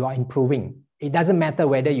 then you are improving. It doesn't matter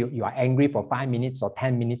whether you are angry for 5 minutes or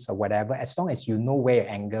 10 minutes or whatever, as long as you know where your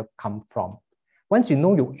anger comes from. Once you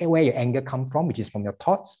know where your anger comes from, which is from your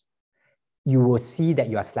thoughts, you will see that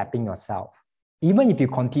you are slapping yourself. Even if you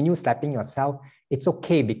continue slapping yourself, it's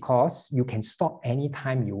okay, because you can stop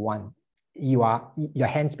anytime you want. Your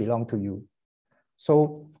hands belong to you.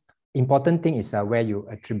 So important thing is where you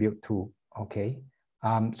attribute to, okay?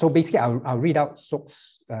 So basically, I'll read out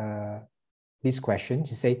Suk's this question.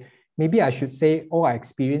 She say, maybe I should say, we all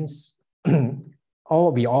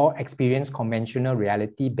experience conventional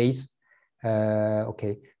reality based,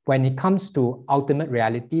 okay. When it comes to ultimate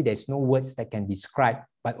reality, there's no words that can describe,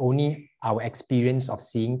 but only our experience of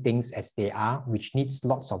seeing things as they are, which needs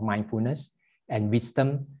lots of mindfulness and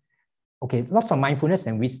wisdom. Okay, lots of mindfulness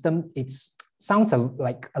and wisdom, it sounds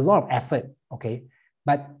like a lot of effort, okay?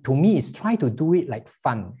 But to me, it's try to do it like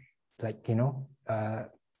fun, like,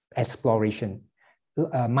 exploration.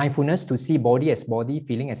 Mindfulness to see body as body,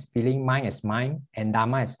 feeling as feeling, mind as mind, and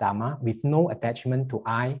Dharma as Dharma, with no attachment to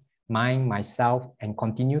I, mine, myself, and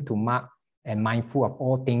continue to mark and mindful of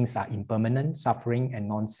all things are impermanent, suffering, and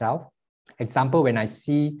non-self. Example, when I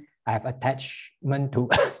have attachment to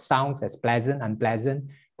sounds as pleasant, unpleasant,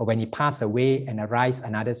 but when it passes away and arise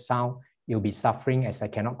another sound, you'll be suffering as I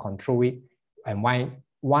cannot control it. And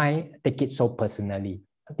why take it so personally?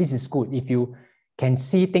 This is good. If you can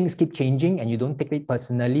see things keep changing and you don't take it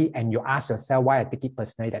personally and you ask yourself why I take it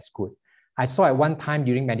personally, that's good. I saw at one time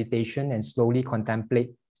during meditation and slowly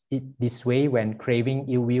contemplate it this way when craving,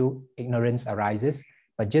 ill will, ignorance arises,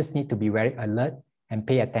 but just need to be very alert and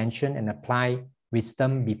pay attention and apply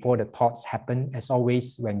wisdom before the thoughts happen, as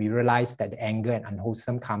always when we realize that the anger and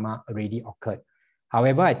unwholesome karma already occurred.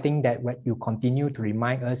 However, I think that what you continue to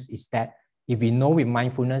remind us is that if we know with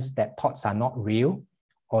mindfulness that thoughts are not real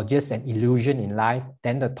or just an illusion in life,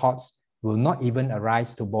 then the thoughts will not even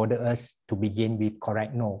arise to bother us to begin with,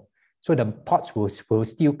 correct? No. So the thoughts will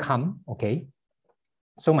still come, okay?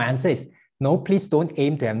 So my answer is, no, please don't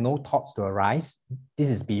aim to have no thoughts to arise. This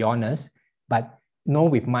is beyond us, but know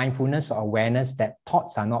with mindfulness or awareness that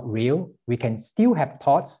thoughts are not real. We can still have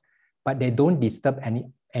thoughts, but they don't disturb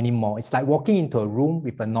anymore. It's like walking into a room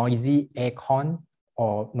with a noisy aircon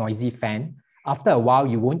or noisy fan. After a while,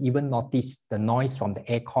 you won't even notice the noise from the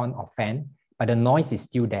aircon or fan, but the noise is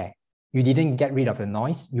still there. You didn't get rid of the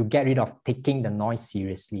noise. You get rid of taking the noise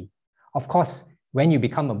seriously. Of course, when you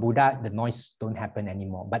become a Buddha, the noise don't happen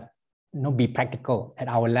anymore. But be practical. At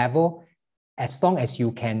our level, as long as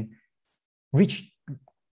you can reach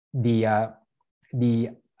the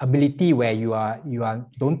ability where you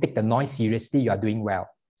don't take the noise seriously, you are doing well.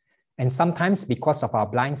 And sometimes because of our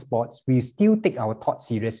blind spots, we still take our thoughts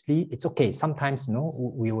seriously. It's okay. Sometimes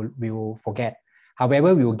we will forget.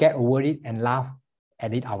 However, we will get over it and laugh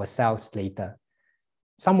at it ourselves later.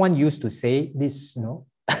 Someone used to say this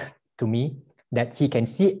to me, that he can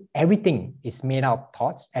see everything is made out of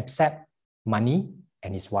thoughts except money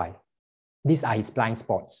and his wife. These are his blind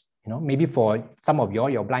spots. Maybe for some of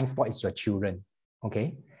your blind spot is your children.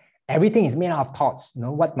 Okay, everything is made out of thoughts.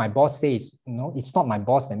 What my boss says, it's not my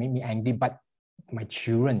boss that made me angry, but my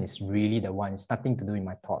children is really the one. It's nothing to do with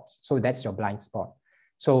my thoughts. So that's your blind spot.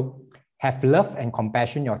 So have love and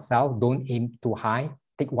compassion yourself. Don't aim too high.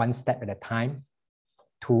 Take one step at a time.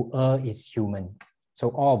 To err is human. So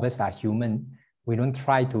all of us are human. We don't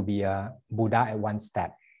try to be a Buddha at one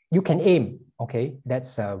step. You can aim, okay?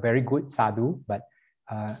 That's very good, sadhu. But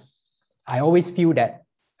I always feel that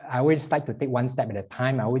I always like to take one step at a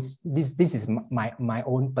time. This is my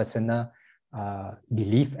own personal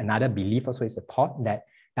belief. Another belief also is the thought that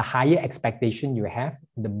the higher expectation you have,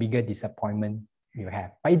 the bigger disappointment you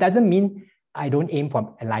have. But it doesn't mean I don't aim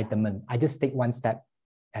for enlightenment. I just take one step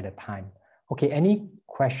at a time. Okay, any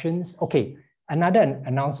questions? Okay, another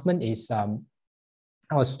announcement is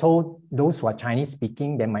I was told those who are Chinese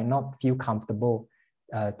speaking, they might not feel comfortable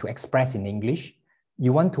to express in English.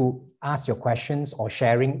 You want to ask your questions or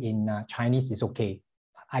sharing in Chinese is okay.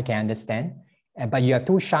 I can understand. But you are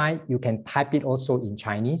too shy, you can type it also in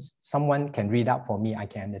Chinese. Someone can read out for me, I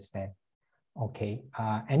can understand. Okay,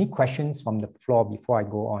 any questions from the floor before I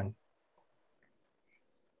go on?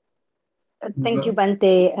 Thank you,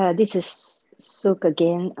 Bante. This is Suk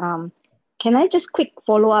again. Can I just quick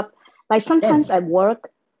follow up? Like sometimes at work,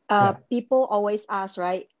 people always ask,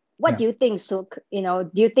 right? What do you think, Suk? Do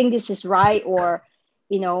you think this is right? Or,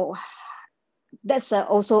 that's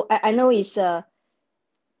also, I know it's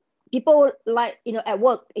people like, at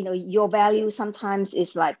work, your value sometimes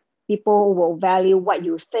is like people will value what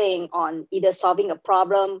you think on either solving a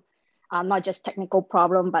problem, not just technical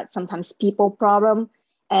problem, but sometimes people problem.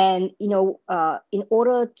 And, in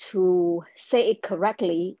order to say it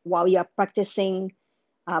correctly while you're practicing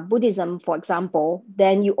Buddhism, for example,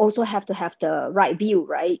 then you also have to have the right view,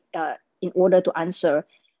 right? In order to answer.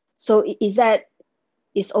 So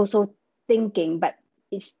is also thinking, but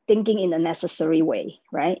it's thinking in a necessary way,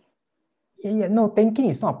 right? No, thinking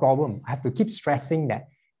is not a problem. I have to keep stressing that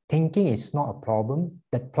thinking is not a problem.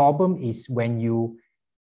 The problem is when you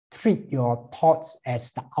treat your thoughts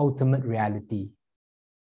as the ultimate reality.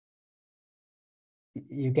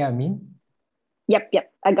 You get what I mean? Yep,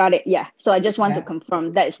 I got it. Yeah. So I just want to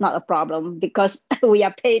confirm that it's not a problem because we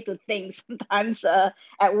are paid to think sometimes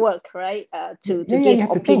at work, right? To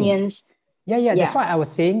give opinions. That's why I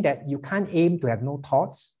was saying that you can't aim to have no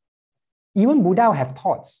thoughts. Even Buddha will have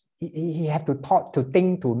thoughts. He have to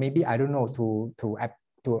think, to maybe, I don't know,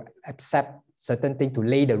 to accept certain things, to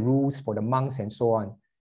lay the rules for the monks and so on.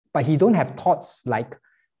 but he don't have thoughts like,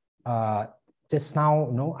 just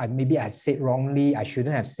now, maybe I've said wrongly, I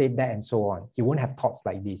shouldn't have said that, and so on. He won't have thoughts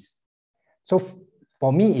like this. So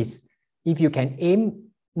for me, is if you can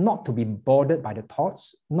aim not to be bothered by the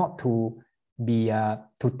thoughts, not to be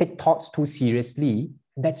to take thoughts too seriously,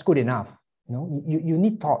 that's good enough. You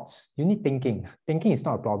need thoughts, you need thinking. Thinking is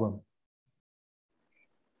not a problem.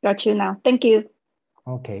 Got you now. Thank you.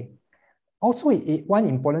 Okay. Also, one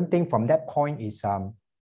important thing from that point is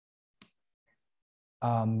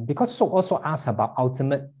because Sok also asked about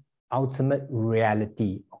ultimate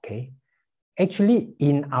reality. Okay, actually,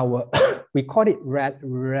 in our we call it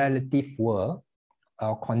relative world,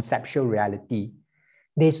 conceptual reality.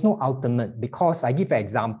 There's no ultimate, because I give an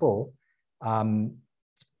example.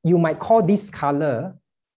 You might call this color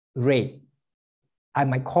red. I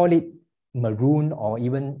might call it maroon or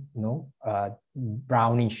even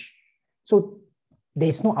brownish. So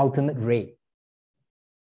there's no ultimate red.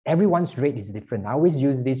 Everyone's red is different. I always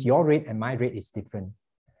use this, your red and my red is different.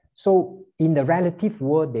 So in the relative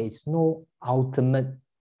world, there is no ultimate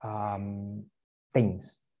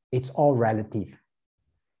things. It's all relative.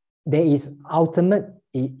 There is ultimate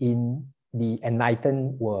in the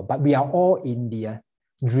enlightened world, but we are all in the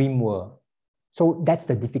dream world. So that's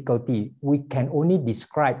the difficulty. We can only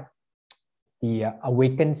describe the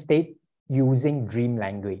awakened state using dream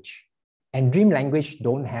language. And dream language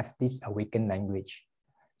don't have this awakened language.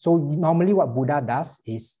 So normally what Buddha does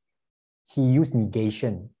is he uses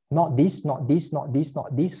negation. Not this, not this, not this,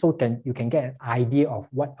 not this. So you can get an idea of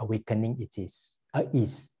what awakening it is.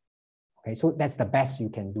 Okay, so that's the best you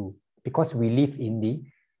can do, because we live in the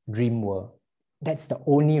dream world. That's the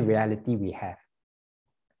only reality we have.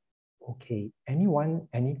 Okay, anyone,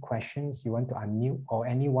 any questions you want to unmute, or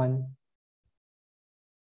anyone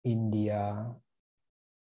in the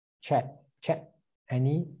chat,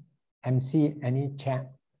 any MC, any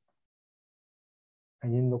chat? I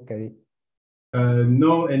didn't look at it.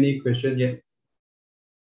 No any question yet.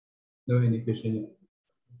 No any question yet.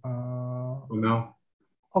 For now.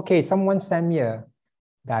 Okay, someone sent me a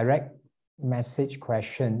direct message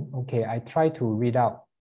question. Okay, I try to read out.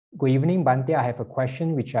 Good evening, Bante. I have a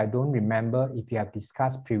question which I don't remember if you have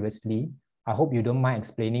discussed previously. I hope you don't mind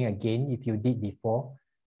explaining again if you did before.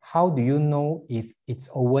 How do you know if it's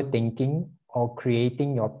overthinking or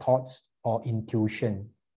creating your thoughts or intuition?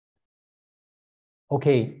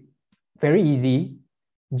 Okay, very easy.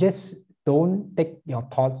 Just don't take your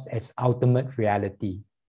thoughts as ultimate reality.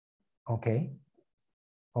 Okay?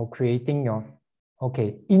 Or creating your...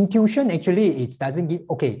 Okay, intuition actually, it doesn't give...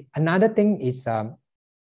 Okay, another thing is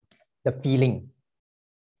the feeling.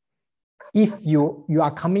 If you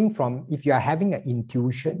are coming from... If you are having an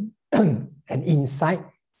intuition, an insight,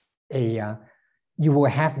 you will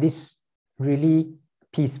have this really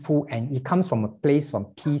peaceful, and it comes from a place from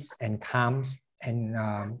peace and calm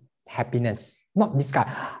and happiness. Not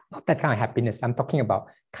that kind of happiness. I'm talking about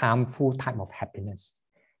calmful type of happiness.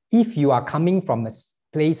 If you are coming from a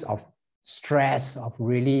place of stress, of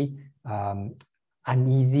really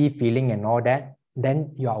uneasy feeling and all that,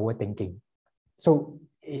 then you are overthinking. So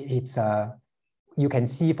it's you can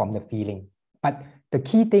see from the feeling. But the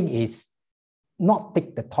key thing is not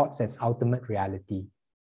take the thoughts as ultimate reality.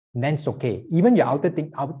 Then it's okay. Even you're out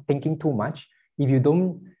thinking too much, if you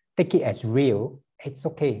don't take it as real, it's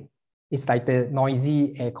okay. It's like the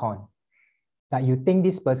noisy aircon. That you think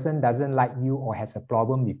this person doesn't like you or has a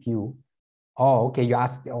problem with you. Oh, okay, you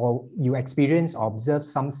ask, or you experience or observe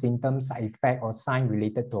some symptoms, side effect, or sign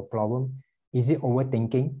related to a problem. Is it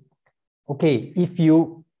overthinking? Okay, if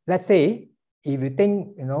you, let's say, if you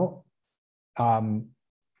think,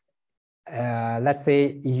 let's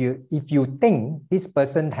say if you think this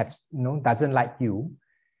person doesn't like you,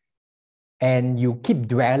 and you keep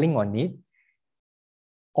dwelling on it,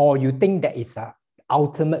 or you think that is a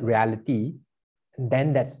ultimate reality,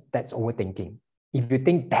 then that's overthinking. If you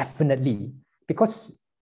think definitely, because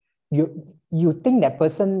you think that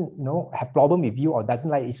person have problem with you or doesn't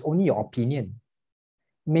like, it's only your opinion.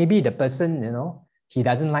 Maybe the person he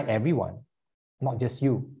doesn't like everyone, not just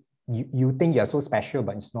you. You think you're so special,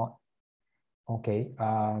 but it's not. Okay,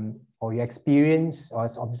 or you experience or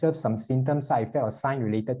observe some symptoms, side effect, or sign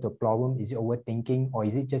related to a problem. Is it overthinking or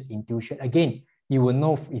is it just intuition? Again, you will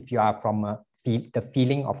know if you are from the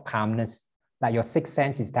feeling of calmness, like your sixth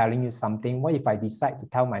sense is telling you something. What if I decide to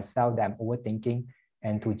tell myself that I'm overthinking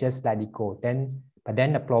and to just let it go? But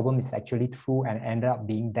then the problem is actually true and ended up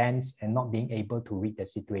being dense and not being able to read the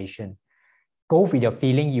situation. Go with your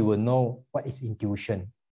feeling, you will know what is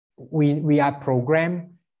intuition. We are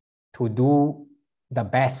programmed to do the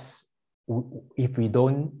best. If we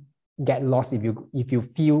don't get lost if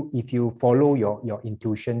you follow your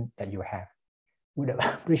intuition that you have. Would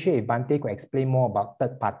appreciate if Bhante could explain more about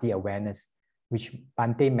third-party awareness, which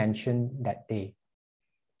Bhante mentioned that day.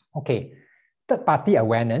 Okay, third-party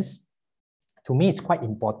awareness, to me, is quite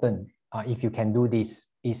important. If you can do this,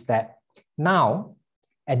 is that now,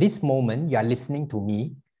 at this moment, you are listening to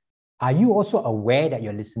me. Are you also aware that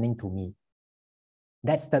you're listening to me?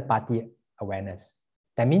 That's third-party awareness.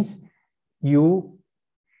 That means you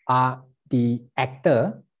are the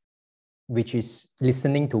actor, which is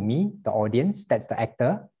listening to me, the audience, that's the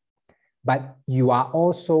actor. But you are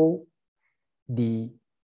also you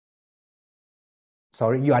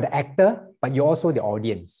are the actor, but you're also the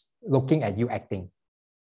audience looking at you acting.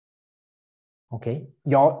 Okay,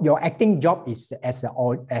 your acting job is as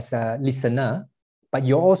a listener, but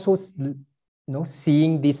you're also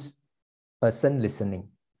seeing this person listening.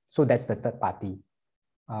 So that's the third party.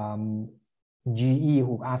 GE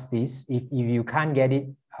who asked this, if you can't get it,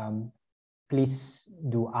 please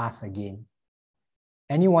do ask again.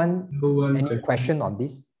 Anyone, any question on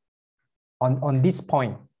this? On this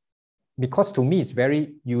point? Because to me, it's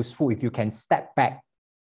very useful if you can step back.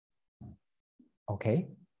 Okay,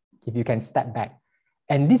 if you can step back.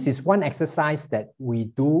 And this is one exercise that we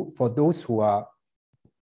do for those who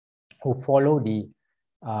follow the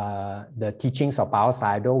teachings of Pao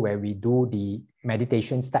Sayadaw, where we do the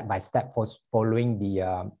meditation step by step for following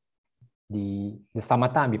the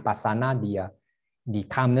samatha and vipassana, the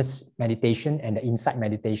calmness meditation and the insight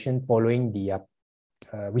meditation, following the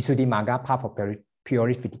Visuddhimagga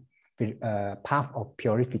path of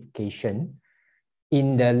purification.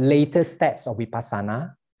 In the later steps of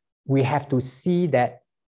vipassana, we have to see that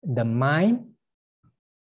the mind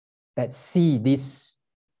that see this,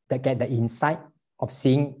 that get the insight of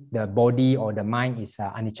seeing the body or the mind is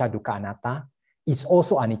anicca, dukkha, anatta, it's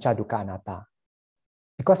also anicca, dukkha, anatta.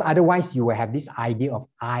 Because otherwise you will have this idea of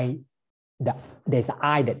I, there's an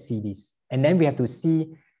I that see this. And then we have to see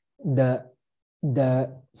the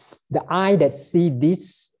I that see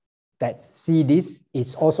this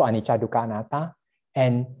is also anicca, dukkha, anatta.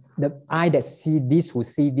 And the I that see this, who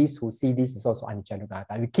see this is also anicca, dukkha,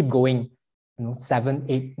 anatta. We keep going, 7,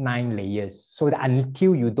 8, 9 layers. So that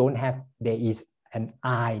until you don't have, there is an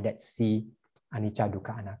I that see anicca,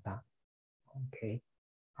 dukkha, anatta. Okay.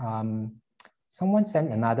 Someone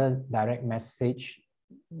sent another direct message.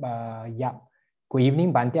 Yeah. Good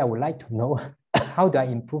evening, Bhante. I would like to know how do I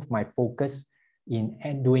improve my focus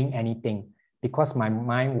in doing anything, because my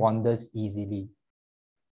mind wanders easily.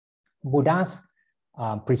 Buddha's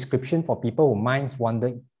prescription for people whose minds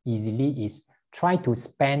wander easily is try to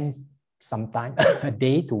spend some time a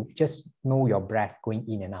day to just know your breath going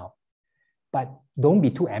in and out. But don't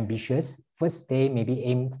be too ambitious. First day, maybe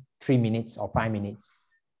aim 3 minutes or 5 minutes.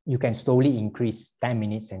 You can slowly increase 10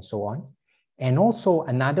 minutes and so on. And also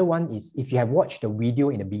another one is, if you have watched the video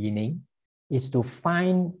in the beginning, is to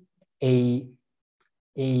find a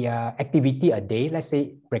activity a day, let's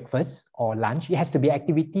say breakfast or lunch. It has to be an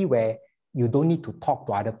activity where you don't need to talk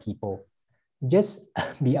to other people. Just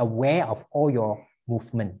be aware of all your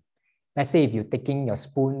movement. Let's say if you're taking your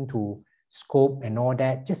spoon to scope and all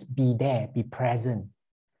that, just be there, be present.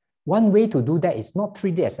 One way to do that is not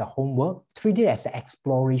treat it as a homework, treat it as an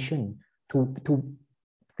exploration, to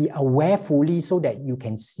be aware fully so that you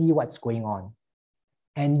can see what's going on.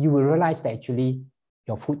 And you will realize that actually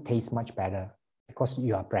your food tastes much better because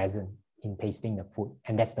you are present in tasting the food.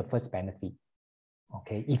 And that's the first benefit.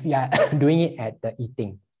 Okay, if you are doing it at the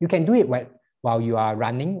eating, you can do it while you are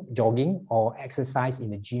running, jogging, or exercise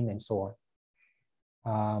in the gym and so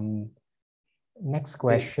on. Next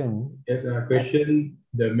question. Yes, question,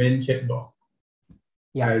 the main chat box.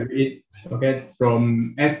 Yeah. I read, okay,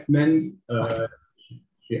 from S-Man,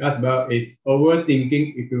 she asked about, is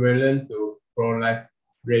overthinking equivalent to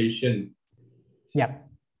proliferation? Yeah,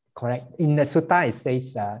 correct. In the sutta, it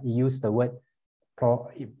says, it used the word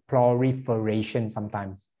proliferation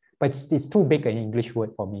sometimes, but it's too big an English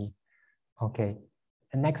word for me. Okay,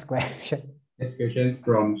 the next question. Next question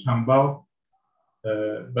from Chambao.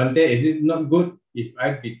 Bhante, is it not good if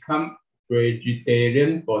I become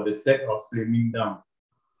vegetarian for the sake of slimming down?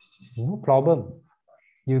 No problem.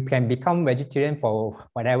 You can become vegetarian for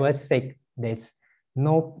whatever sake. There's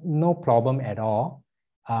no problem at all.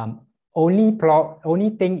 Only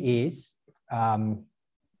thing is,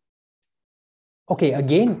 okay,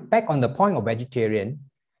 again, back on the point of vegetarian,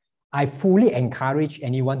 I fully encourage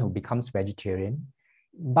anyone who becomes vegetarian,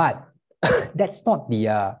 but that's not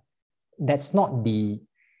the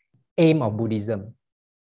aim of Buddhism.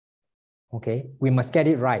 Okay, we must get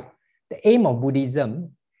it right. The aim of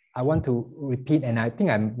Buddhism, I want to repeat, and I think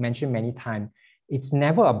I mentioned many times, It's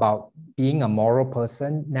never about being a moral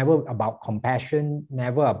person, never about compassion,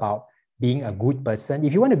 never about being a good person.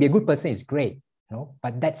 If you want to be a good person, it's great,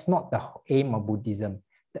 but that's not the aim of Buddhism.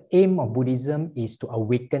 The aim of Buddhism is to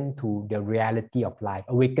awaken to the reality of life,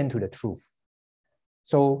 awaken to the truth.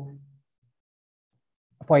 So,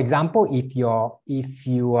 for example, if you're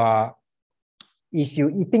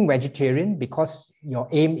eating vegetarian because your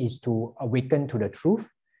aim is to awaken to the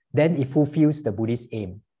truth, then it fulfills the Buddhist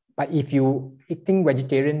aim. But if you eating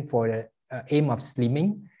vegetarian for the aim of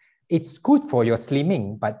slimming, it's good for your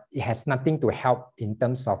slimming, but it has nothing to help in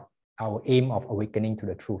terms of our aim of awakening to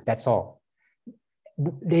the truth. That's all.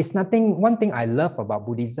 There's nothing, one thing I love about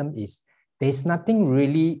Buddhism is there's nothing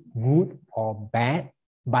really good or bad,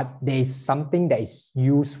 but there's something that is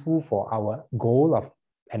useful for our goal of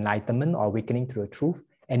enlightenment or awakening to the truth,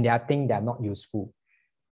 and there are things that are not useful.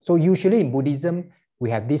 So usually in Buddhism, we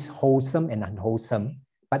have this wholesome and unwholesome,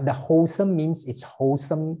 but the wholesome means it's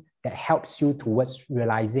wholesome that helps you towards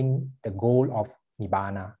realizing the goal of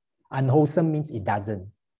Nibbana. Unwholesome means it doesn't.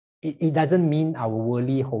 It doesn't mean our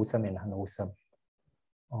worldly wholesome and unwholesome.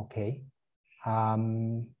 Okay.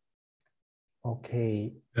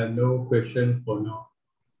 Okay. No question for now.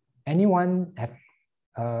 Anyone have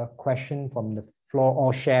a question from the floor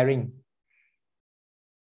or sharing?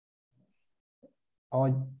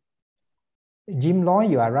 Or Jim Loy,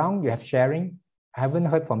 you are around? You have sharing? I haven't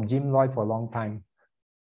heard from Jim Loy for a long time.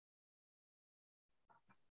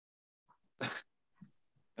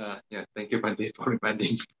 Yeah, thank you, Pandit, for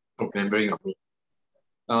remembering of me.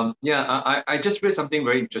 I just read something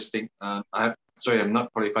very interesting. Sorry, I'm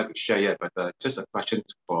not qualified to share yet, but just a question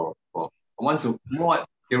I want to more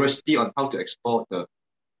curiosity on how to explore the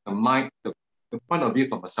mind, the point of view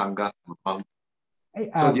from a Sangha, monk.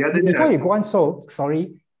 So the other before you go on,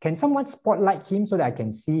 sorry, can someone spotlight him so that I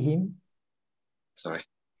can see him? Sorry.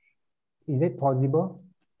 Is it possible?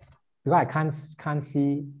 Because I can't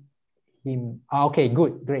see him. Oh, okay,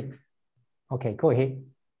 good, great. Okay, go ahead.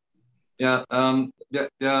 Yeah,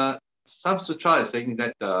 some sutra is saying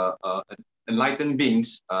that enlightened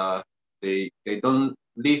beings, they don't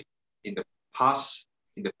live in the past,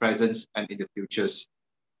 in the present, and in the futures.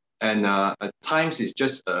 And at times it's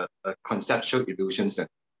just a conceptual illusions. And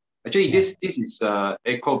actually, this is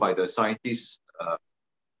echoed by the scientists.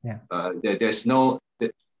 There's no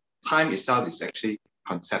the time itself is actually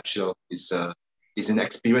conceptual. It's an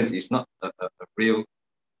experience. It's not a real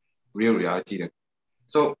reality.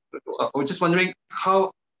 So I was just wondering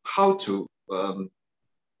how to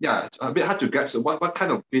a bit hard to grasp. So what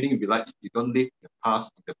kind of feeling would be like if you don't live in the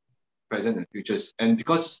past, the present, and futures, and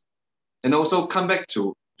also come back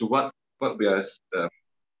to what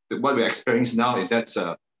we experience now is that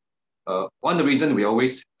one of the reasons we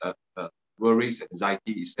always worries,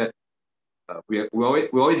 anxiety is that we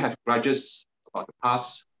always have grudges about the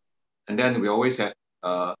past, and then we always have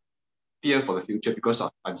fear for the future because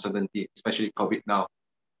of uncertainty, especially COVID now.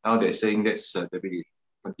 Now they're saying that we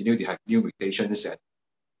continue to have new mutations and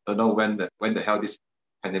don't know when the hell this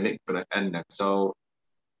pandemic is going to end.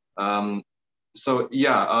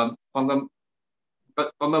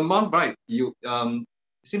 But from a monk, right? You it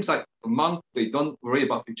seems like a monk, they don't worry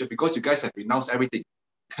about future because you guys have renounced everything.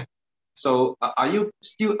 So are you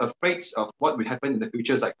still afraid of what will happen in the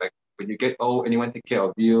future? Like when you get old, anyone take care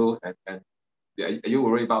of you, and are you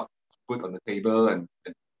worried about food on the table and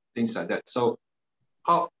things like that? So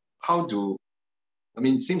how do,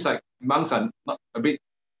 it seems like monks are not a bit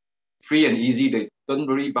free and easy. They don't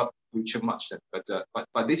worry about future much.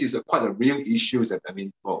 But this is quite a real issue that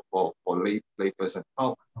for lay person.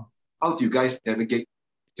 How do you guys navigate?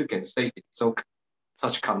 You can stay in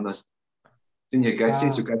such calmness. Since you guys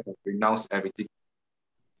have renounced everything.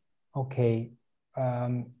 Okay,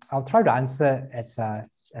 I'll try to answer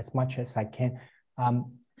as much as I can.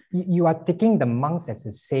 You are taking the monks as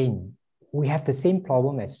a saint. We have the same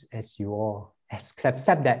problem as you all,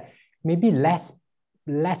 except that maybe less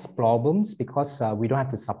problems because we don't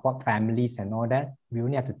have to support families and all that. We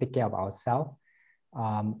only have to take care of ourselves.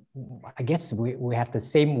 I guess we have the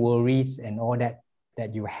same worries and all that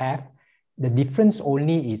you have. The difference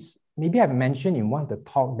only is, maybe I've mentioned in one of the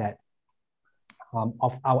talk that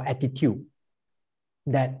of our attitude,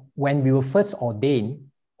 that when we were first ordained,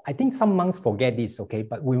 I think some monks forget this, okay,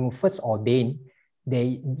 but when we were first ordained,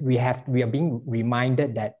 we are being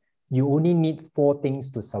reminded that you only need 4 things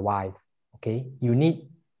to survive. Okay, you need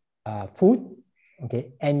food,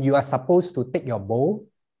 okay, and you are supposed to take your bowl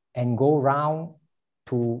and go around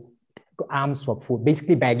to alms for food,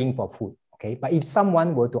 basically begging for food. Okay, but if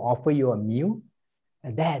someone were to offer you a meal,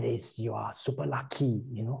 that is, you are super lucky.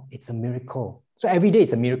 It's a miracle. So every day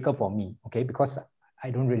is a miracle for me. Okay, because I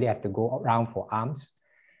don't really have to go around for alms.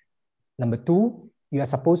 Number two, you are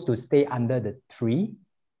supposed to stay under the tree,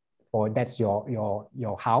 or that's your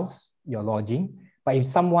house, your lodging. But if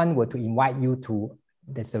someone were to invite you to,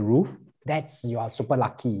 there's a roof, that's, you are super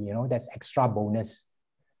lucky, you know, that's extra bonus.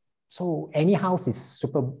 So any house is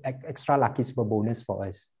super extra lucky, super bonus for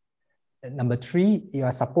us. Number three, you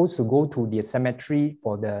are supposed to go to the cemetery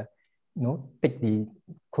for the, you know, take the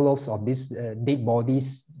clothes of these dead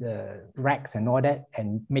bodies, the rags and all that,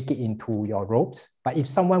 and make it into your robes. But if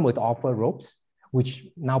someone would offer robes, which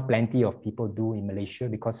now plenty of people do in Malaysia,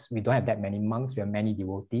 because we don't have that many monks, we have many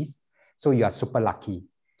devotees. So you are super lucky.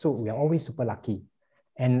 So we are always super lucky.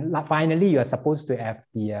 And finally, you are supposed to have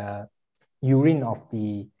the urine of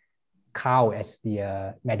the cow as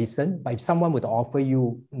the medicine. But if someone would offer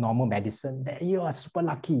you normal medicine, then you are super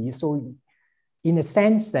lucky. So in a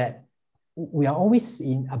sense that we are always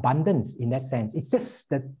in abundance in that sense. It's just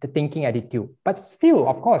the thinking attitude. But still,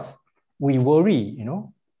 of course, we worry, you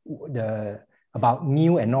know, about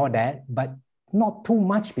meal and all that, but not too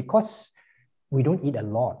much because we don't eat a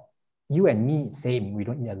lot. You and me, same, we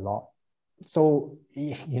don't eat a lot. So,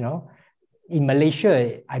 you know, in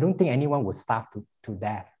Malaysia, I don't think anyone would starve to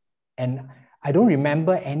death. And I don't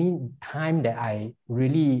remember any time that I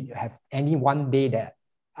really have any one day that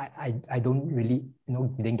I don't really, you know,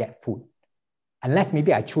 didn't get food. Unless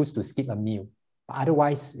maybe I choose to skip a meal. But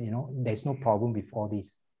otherwise, you know, there's no problem with all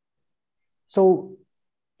this. So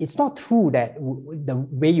it's not true that the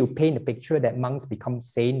way you paint the picture that monks become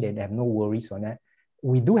sane, they have no worries on that.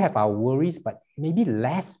 We do have our worries, but maybe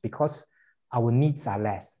less because our needs are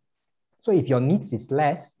less. So if your needs is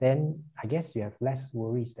less, then I guess you have less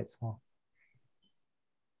worries, that's all.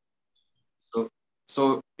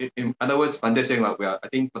 So in other words, Pandey saying like I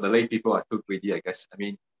think for the lay people are too greedy, I guess. I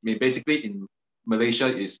mean basically in Malaysia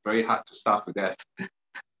it's very hard to starve to death.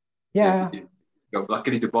 Yeah. You're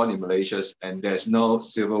lucky to born in Malaysia and there's no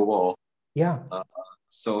civil war. Yeah.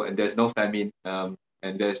 So and there's no famine,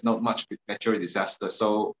 and there's not much natural disaster.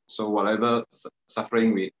 So whatever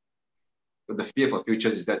suffering the fear for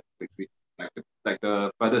future is that we like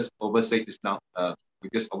the brothers oversaid just now, we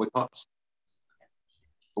just overthoughts,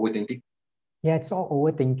 overthinking. Yeah, it's all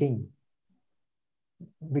overthinking.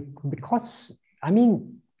 Because I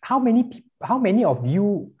mean, how many of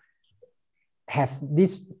you have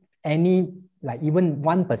this any like even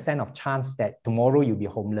 1% of chance that tomorrow you'll be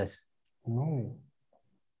homeless? No.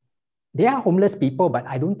 There are homeless people, but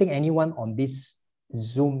I don't think anyone on this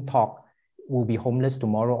Zoom talk will be homeless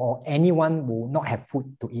tomorrow, or anyone will not have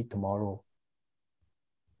food to eat tomorrow.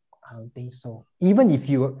 I don't think so. Even if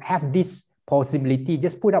you have this possibility,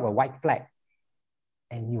 just put up a white flag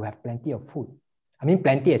and you have plenty of food. I mean,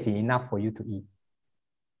 plenty is enough for you to eat.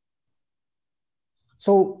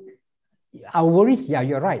 So our worries, yeah,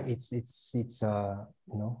 you're right. It's you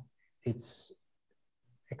know, it's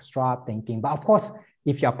extra thinking. But of course,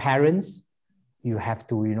 if you're parents, you have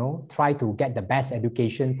to, you know, try to get the best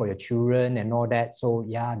education for your children and all that. So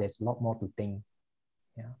yeah, there's a lot more to think.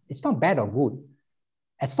 Yeah, it's not bad or good.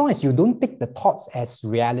 As long as you don't take the thoughts as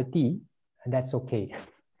reality, that's okay.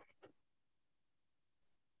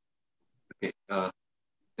 Okay.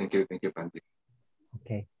 Thank you, Pandey.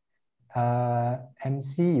 Okay.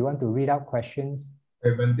 MC, you want to read out questions?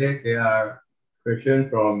 Hey, Bante, there are questions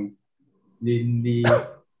from Lindy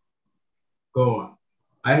Go.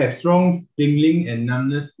 I have strong tingling and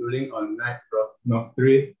numbness feeling on right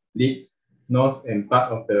nostril, lips, nose, and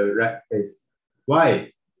part of the right face.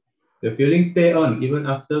 Why? The feelings stay on even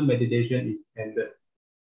after meditation is ended.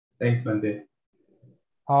 Thanks, Bante.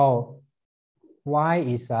 Oh, why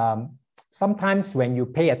is sometimes when you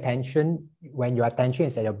pay attention, when your attention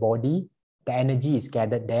is at your body, the energy is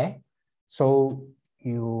gathered there. So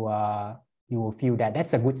you will feel that.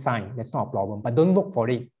 That's a good sign. That's not a problem. But don't look for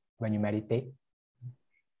it when you meditate.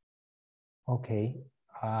 Okay.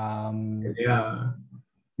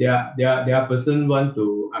 Their person want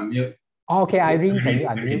to unmute. Okay, Irene, can you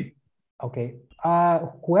unmute? Okay.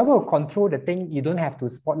 Whoever will control the thing, you don't have to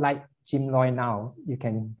spotlight Jim Loy now. You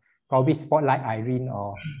can probably spotlight Irene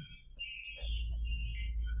or...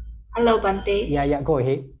 Hello, Bante. Yeah, go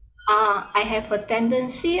ahead. I have a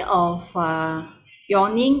tendency of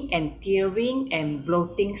yawning and tearing and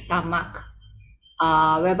bloating stomach,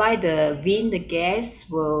 whereby the gas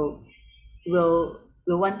will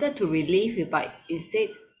wanted to relieve it, but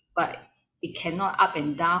it cannot up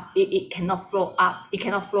and down. It cannot flow up. It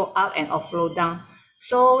cannot flow up and or flow down.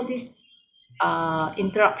 So this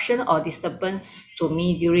interruption or disturbance to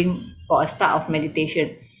me for a start of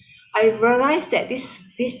meditation, I realized that these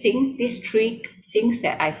three things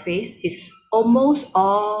that I face is almost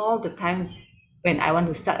all the time when I want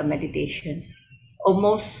to start a meditation.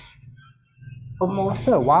 almost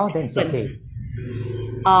After a while, then it's okay.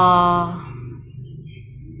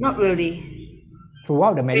 Not really.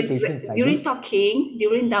 Throughout the meditation, it's like During this. talking,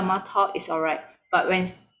 during Dhamma talk, it's all right. But when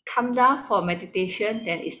come down for meditation,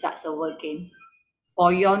 then it starts over again.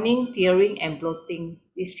 For yawning, tearing, and bloating,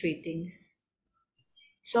 these three things.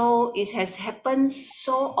 So it has happened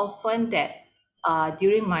so often that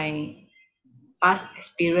during my past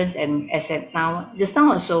experience and as at now, just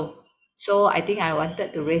now also. So I think I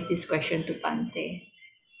wanted to raise this question to Bante.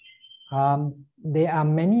 There are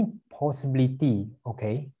many possibility.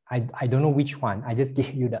 Okay, I don't know which one. I just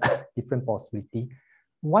give you the different possibility.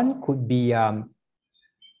 One could be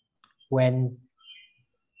when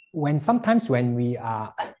sometimes when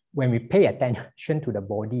we pay attention to the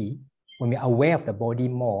body, when we're aware of the body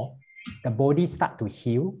more, the body start to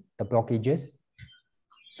heal the blockages.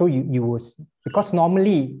 So you will, because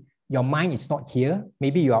normally your mind is not here.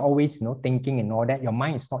 Maybe you are always thinking and all that. Your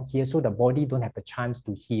mind is not here, so the body don't have a chance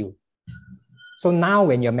to heal. So now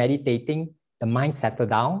when you're meditating, the mind settle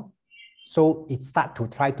down, so it start to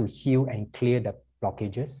try to heal and clear the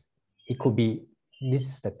blockages. It could be this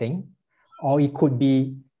is the thing, or it could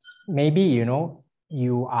be maybe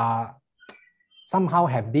you are somehow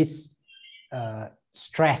have this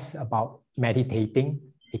stress about meditating.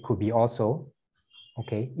 It could be also.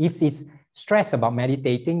 Okay, if it's stress about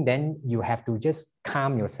meditating, then you have to just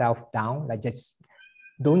calm yourself down. Like just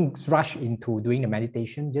don't rush into doing the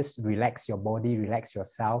meditation. Just relax your body, relax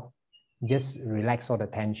yourself. Just relax all the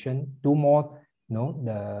tension. Do more,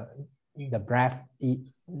 the breath.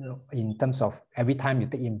 In terms of every time you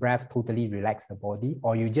take in breath, totally relax the body.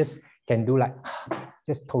 Or you just can do like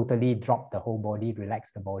just totally drop the whole body,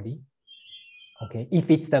 relax the body. Okay, if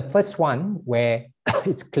it's the first one where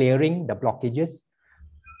it's clearing the blockages,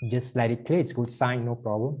 just let it clear. It's good sign, no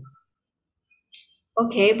problem.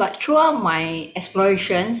 Okay, but throughout my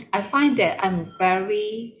explorations, I find that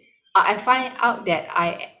I find out that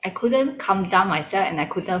I couldn't calm down myself and I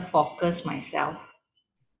couldn't focus myself.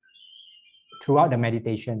 Throughout the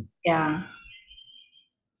meditation? Yeah.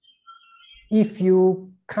 If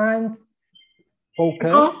you can't focus...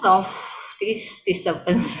 Because of this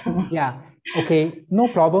disturbance. Yeah, okay, no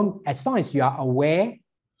problem. As long as you are aware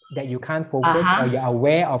that you can't focus or you're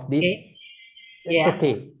aware of this, it's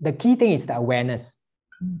okay. The key thing is the awareness.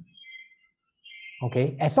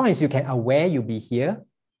 Okay, as long as you can aware, you'll be here.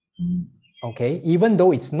 Okay, even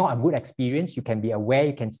though it's not a good experience, you can be aware,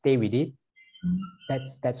 you can stay with it.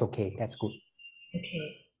 That's okay, that's good.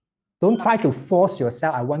 Okay. Don't try to force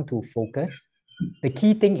yourself, I want to focus. The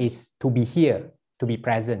key thing is to be here, to be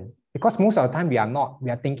present. Because most of the time we are not.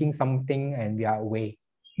 We are thinking something and we are away.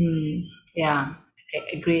 Yeah,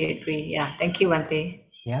 I agree. Yeah, thank you, Bante.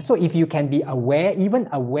 Yeah, so if you can be aware, even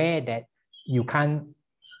aware that you can't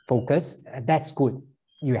focus, that's good.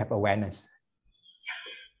 You have awareness.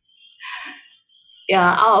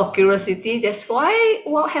 Yeah, out of curiosity, that's why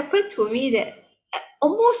what happened to me that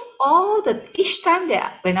almost each time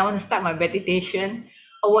that when I want to start my meditation,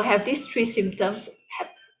 I will have these three symptoms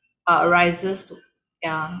arises.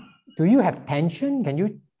 Yeah. Do you have tension? Can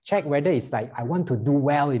you check whether it's like I want to do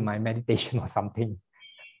well in my meditation or something?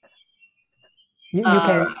 You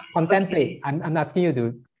can contemplate. Okay. I'm asking you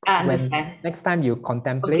to. I understand. Next time you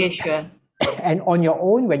contemplate. Okay, sure. And on your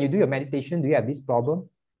own, when you do your meditation, do you have this problem?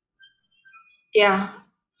 Yeah,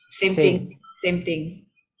 same thing.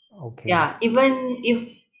 Okay. Yeah, even if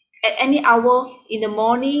at any hour in the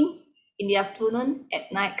morning, in the afternoon,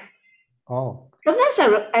 at night. Oh. Sometimes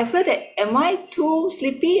I feel that am I too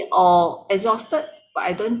sleepy or exhausted? But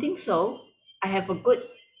I don't think so. I have a good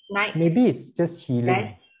night. Maybe it's just healing.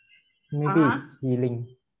 Rest. Maybe it's healing.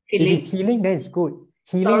 Feeling. If it's healing, then it's good.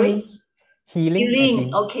 Healing Sorry? means healing.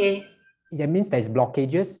 Healing, okay. That means there's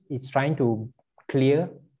blockages. It's trying to clear.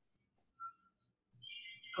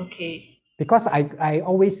 Okay. Because I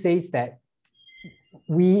always say that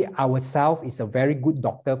we ourselves is a very good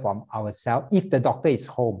doctor for ourselves if the doctor is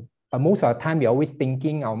home. But most of the time, we're always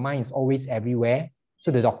thinking, our mind is always everywhere. So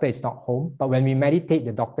the doctor is not home. But when we meditate,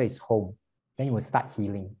 the doctor is home. Then you will start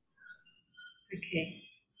healing. Okay.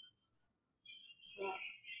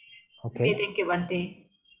 Okay. Thank you, Bante.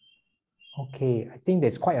 Okay, I think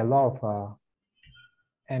there's quite a lot of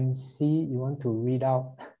MC. You want to read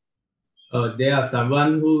out? There are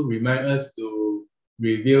someone who remind us to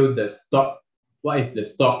review the stop. What is the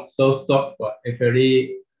stop? So stop was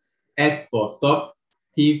actually S for stop,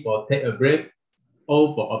 T for take a breath,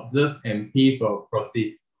 O for observe, and P for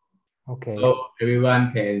proceed. Okay. So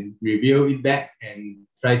everyone can review it back and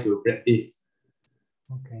try to practice.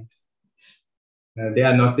 Okay. There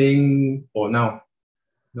are nothing for now.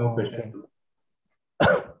 No question.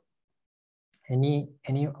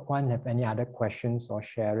 Anyone have any other questions or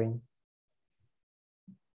sharing?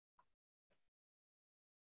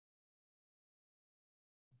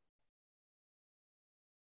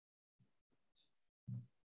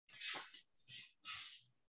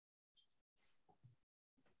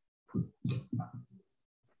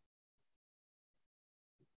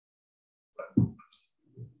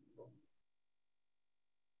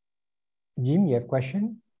 Jim, you have a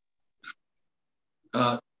question?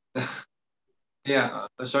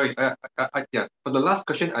 Sorry. Yeah, for the last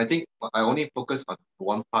question, I think I only focus on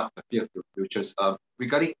one part, the fear of the futures.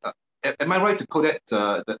 Regarding, am I right to call that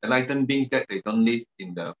the enlightened beings that they don't live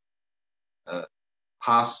in the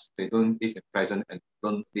past, they don't live in the present, and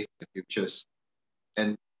don't live in the futures?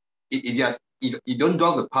 And if you don't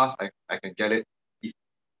dwell the past, I can get it. If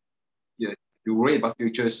you worry about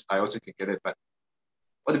futures, I also can get it. But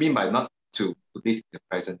what do you mean by not to live in the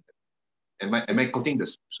present? Am I quoting the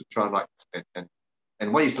sutra right?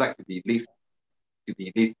 And what it's like to be lived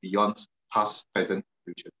beyond past, present,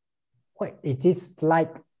 future? Well, it is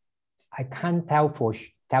like, I can't tell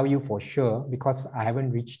you for sure because I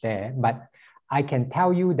haven't reached there, but I can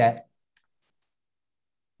tell you that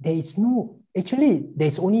there's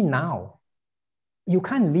only now. You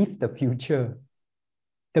can't live the future.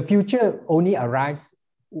 The future only arrives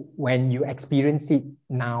when you experience it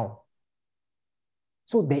now.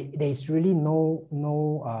 So there's really no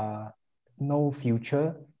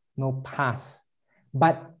future, no past.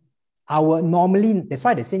 But normally, that's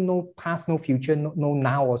why they say no past, no future, no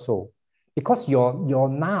now also. Because your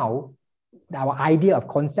now, our idea of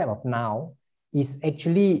concept of now is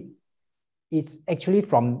actually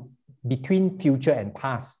from between future and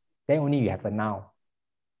past. Then only you have a now.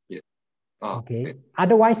 Yeah. Oh, okay.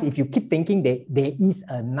 Otherwise, if you keep thinking there is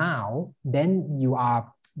a now, then you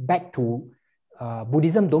are back to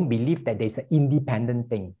Buddhism. Don't believe that there's an independent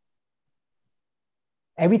thing.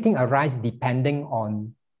 Everything arises depending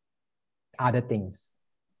on other things.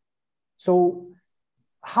 So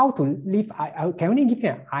how to live, I can only give you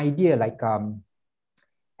an idea, like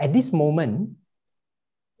at this moment,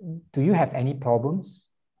 do you have any problems?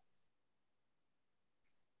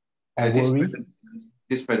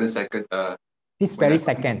 This present second. This very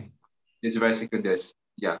second. This very second, there's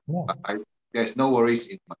there's no worries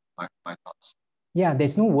in my thoughts. Yeah,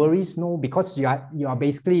 there's no worries, because you are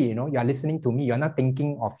basically, you are listening to me. You're not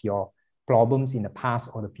thinking of your problems in the past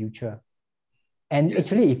or the future. And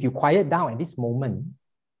actually, if you quiet down at this moment,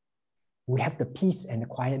 we have the peace and the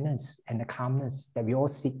quietness and the calmness that we all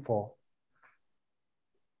seek for.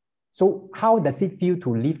 So how does it feel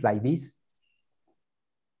to live like this?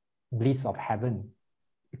 Bliss of heaven.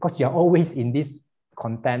 Because you're always in this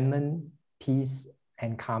contentment, peace,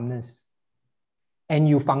 and calmness. And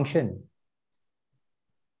you function.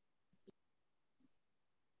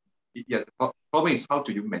 Yeah, the problem is how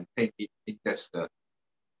do you maintain it? I think that's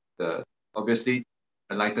the obviously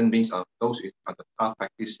enlightened beings are those with the path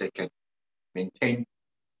practice, they can maintain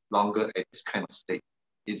longer at this kind of state.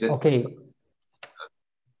 Is it okay?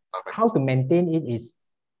 How to maintain it is,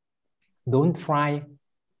 don't try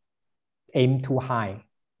aim too high.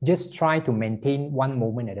 Just try to maintain one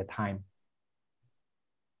moment at a time.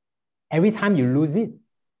 Every time you lose it,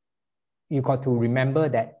 you got to remember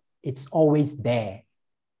that it's always there.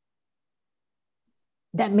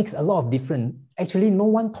 That makes a lot of difference. Actually, no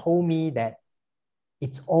one told me that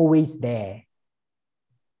it's always there.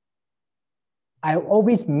 I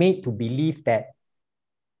always made to believe that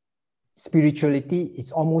spirituality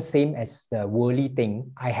is almost same as the worldly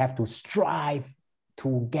thing. I have to strive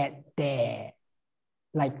to get there.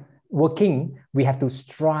 Like working, we have to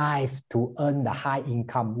strive to earn the high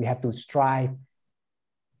income. We have to strive.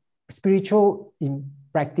 Spiritual in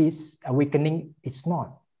practice, awakening, it's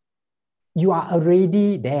not. You are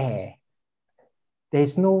already there.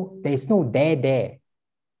 There's no there.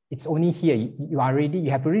 It's only here. You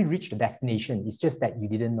have already reached the destination. It's just that you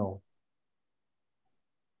didn't know.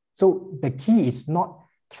 So the key is not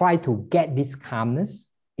try to get this calmness,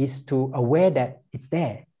 is to aware that it's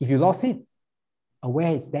there. If you lost it,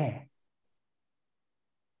 aware it's there.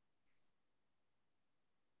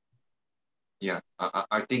 Yeah,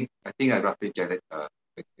 I think I roughly get it.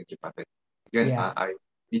 Thank you, Patrick. Again, yeah. I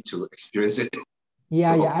need to experience it.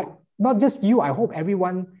 Yeah, so, not just you. I hope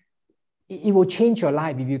everyone. It will change your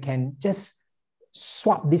life if you can just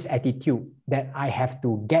swap this attitude that I have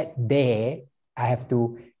to get there. I have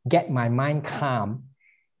to get my mind calm.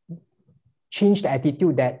 Change the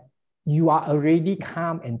attitude that you are already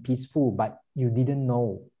calm and peaceful, but you didn't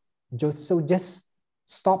know. Just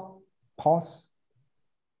stop, pause.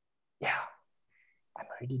 Yeah, I'm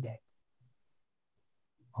already there.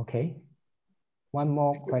 Okay. One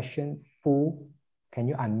more question. Fu, can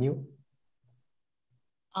you unmute?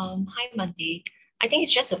 Hi, Monday. I think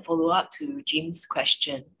it's just a follow-up to Jim's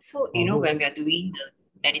question. So, you know, when we are doing the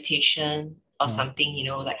meditation or something, you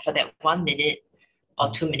know, like for that 1 minute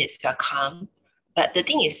or 2 minutes, we are calm. But the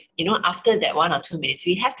thing is, you know, after that 1 or 2 minutes,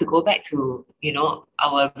 we have to go back to, you know,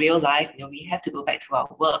 our real life. You know, we have to go back to our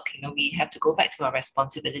work. You know, we have to go back to our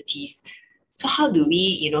responsibilities. So how do we,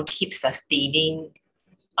 you know, keep sustaining,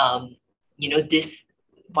 you know, this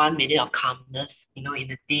 1 minute of calmness, you know, in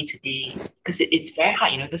the day-to-day, because it's very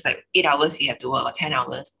hard, you know, just like 8 hours we have to work or 10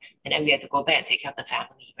 hours, and then we have to go back and take care of the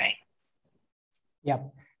family, right? Yeah.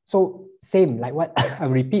 So same, like what I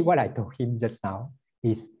repeat what I told him just now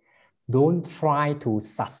is don't try to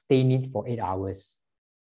sustain it for 8 hours.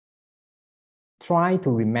 Try to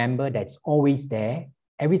remember that it's always there.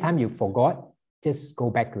 Every time you forgot, just go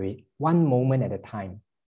back to it, one moment at a time.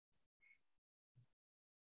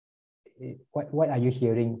 What are you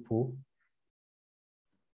hearing, Fu?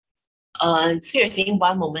 So you're saying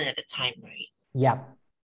 1 moment at a time, right? Yeah.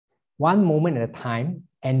 One moment at a time.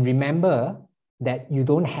 And remember that you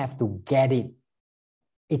don't have to get it.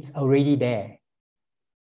 It's already there.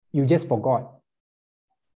 You just forgot.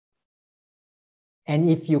 And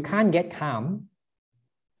if you can't get calm,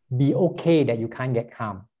 be okay that you can't get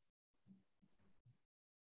calm.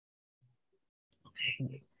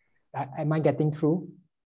 Okay. Am I getting through?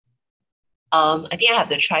 I think I have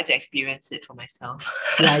to try to experience it for myself.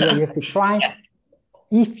 Yeah, you have to try. Yeah.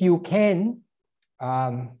 If you can,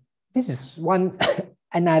 this is one,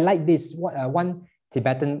 and I like this, one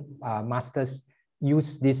Tibetan masters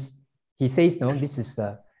use this. He says, no, this is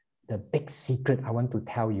the big secret I want to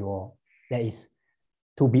tell you all. That is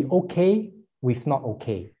to be okay with not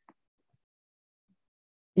okay.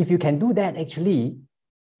 If you can do that, actually,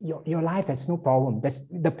 your life has no problem.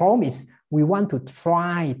 The problem is we want to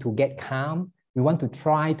try to get calm. We want to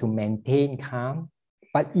try to maintain calm.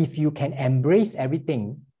 But if you can embrace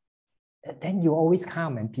everything, then you're always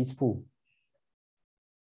calm and peaceful.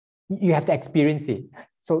 You have to experience it.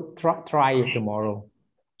 So try it tomorrow.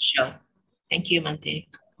 Sure. Thank you, Mante.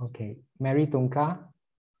 Okay. Mary Tungka.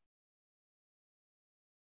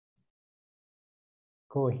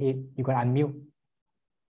 Go ahead. You got to unmute.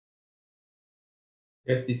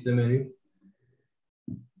 Yes, Sister Mary.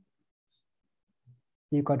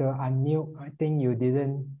 You got to unmute. I think you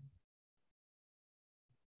didn't.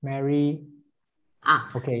 Mary.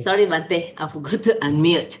 Okay. Sorry, Bante. I forgot to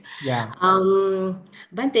unmute. Yeah.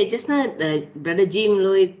 Bante, just now Brother Jim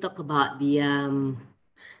Louis talked about the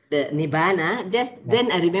Nibbana.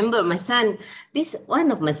 Then I remember my son.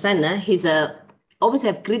 One of my son, he's always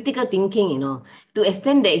have critical thinking, you know, to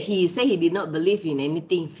extent that he say he did not believe in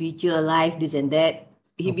anything, future, life, this and that.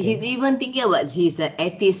 He's even thinking about he's an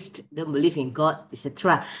atheist, don't believe in God,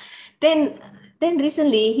 etc. Then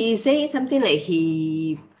recently he say something like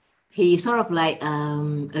he sort of like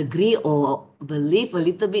agree or believe a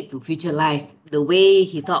little bit to future life, the way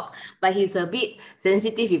he talk. But he's a bit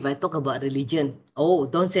sensitive if I talk about religion. Oh,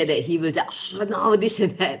 don't say that. He will say, oh, no, this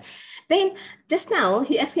and that. Then just now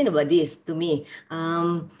he asking about this to me.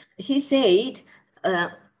 He said,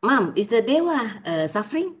 Mom, is the Dewa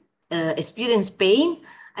suffering, experience pain?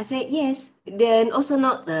 I said, yes. They're also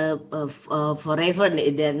not forever.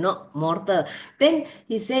 They're not mortal. Then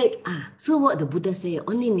he said, through what the Buddha said,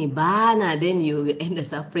 only Nibbana, then you will end the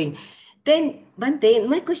suffering. Then, Bante,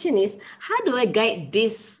 my question is, how do I guide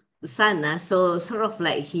this son so sort of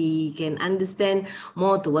like he can understand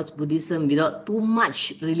more towards Buddhism without too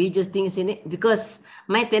much religious things in it? Because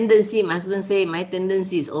my tendency, my husband say, my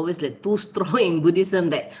tendency is always like too strong in Buddhism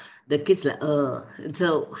that the kids like,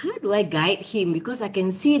 so how do I guide him? Because I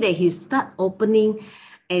can see that he start opening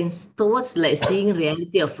and towards like seeing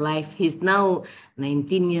reality of life. He's now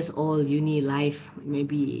 19 years old, uni life.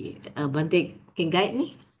 Maybe Bante can guide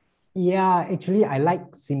me? Yeah, actually, I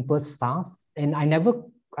like simple stuff. And I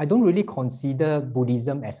don't really consider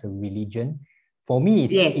Buddhism as a religion. For me,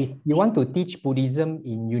 if you want to teach Buddhism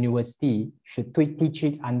in university, should teach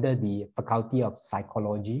it under the Faculty of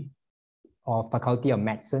Psychology or Faculty of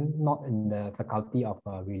Medicine, not in the Faculty of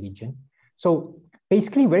Religion. So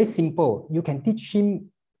basically very simple. You can teach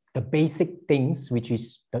him the basic things, which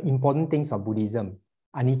is the important things of Buddhism.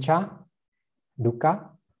 Anicca, Dukkha,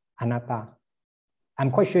 Anatta. I'm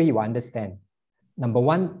quite sure he will understand. Number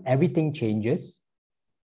one, everything changes.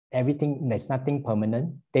 There's nothing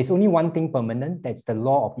permanent. There's only one thing permanent, that's the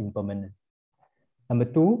law of impermanence. Number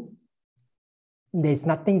two, there's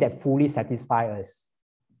nothing that fully satisfies us.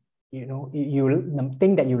 You know, the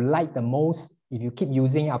thing that you like the most, if you keep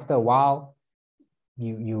using after a while,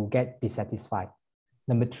 you get dissatisfied.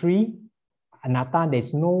 Number three, anatta,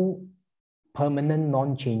 there's no permanent,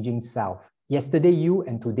 non-changing self. Yesterday you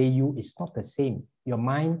and today you is not the same. Your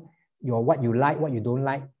mind, what you like, what you don't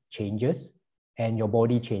like changes, and your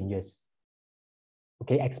body changes.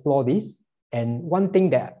 Okay, explore this. And one thing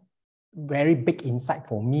that very big insight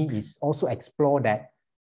for me is also explore that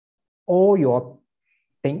all your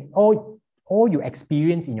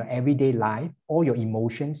experience in your everyday life, all your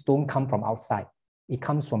emotions don't come from outside. It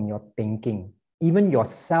comes from your thinking. Even your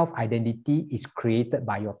self-identity is created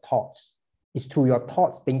by your thoughts. It's through your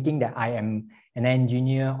thoughts, thinking that I am an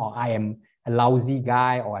engineer, or I am a lousy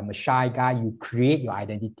guy, or I'm a shy guy. You create your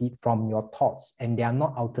identity from your thoughts, and they are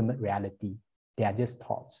not ultimate reality. They are just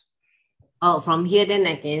thoughts. Oh, from here, then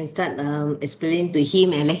I can start explaining to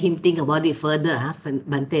him and let him think about it further,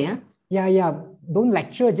 Bante. Huh? Yeah. Don't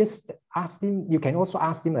lecture, just ask him. You can also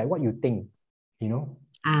ask him like what you think.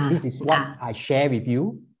 This is what I share with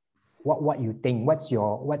you. What you think? What's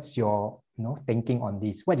your thinking on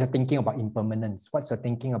this? What's your thinking about impermanence? What's your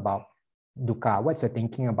thinking about dukkha? What's your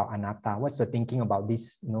thinking about anatta? What's your thinking about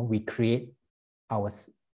this? We create our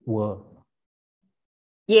world.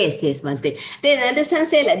 Yes, Bante. Then another son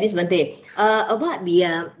say like this, Bante. About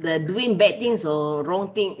the doing bad things or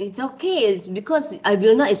wrong thing, it's okay. It's because I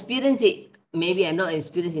will not experience it. Maybe I not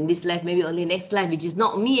experience in this life, maybe only next life, which is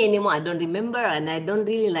not me anymore. I don't remember, and I don't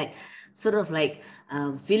really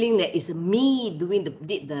feeling that it's me doing the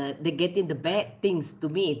getting the bad things to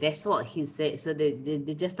me. That's what he said. So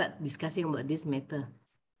they just start discussing about this matter.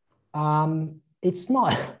 It's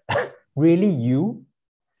not really you,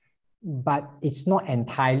 but it's not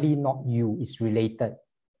entirely not you. It's related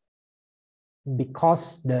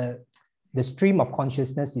because the stream of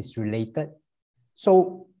consciousness is related.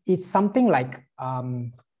 So it's something like,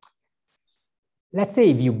 let's say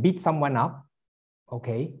if you beat someone up,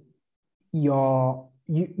 okay,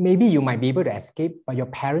 maybe you might be able to escape, but your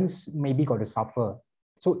parents maybe got to suffer.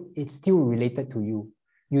 So it's still related to you.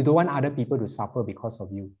 You don't want other people to suffer because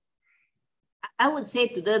of you. I would say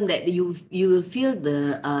to them that you will feel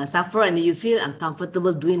the suffer and you feel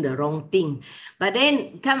uncomfortable doing the wrong thing. But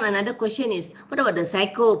then come another question is, what about the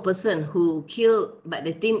psycho person who killed, but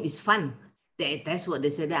they think it's fun? That's what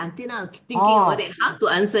they said. Until now, thinking about it, how to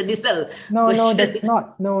answer this question. No, that's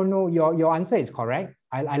not. No. Your answer is correct.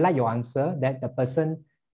 I like your answer that the person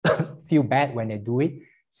feel bad when they do it.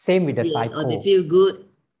 Same with the psycho. Or they feel good.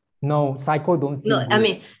 No, psycho don't feel good. I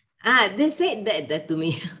mean, they said that to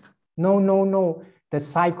me. No. The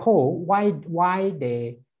psycho, why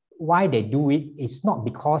they do it is not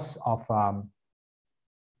because of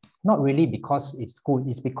not really because it's good.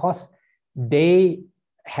 It's because they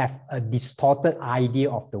have a distorted idea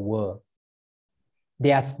of the world.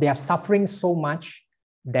 They are suffering so much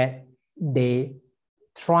that they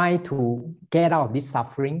try to get out of this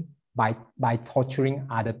suffering by torturing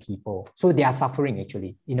other people. So they are suffering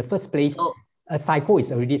actually. In the first place, a psycho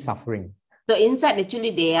is already suffering. So inside,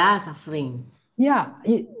 actually, they are suffering. Yeah,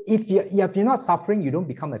 if you're not suffering, you don't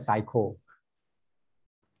become a psycho.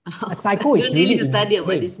 A psycho is really to study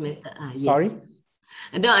about this matter. Yes. Sorry?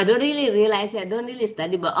 No, I don't really realize it. I don't really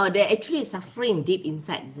study, but they're actually suffering deep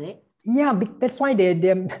inside, is it? Yeah, that's why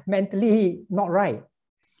they're mentally not right.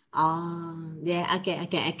 Yeah, I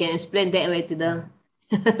can explain that way to them.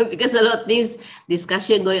 Because a lot of things,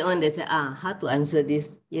 discussion going on, they say, how to answer this?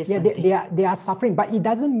 Yes, yeah, they are suffering, but it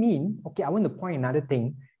doesn't mean, okay, I want to point another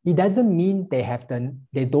thing. It doesn't mean they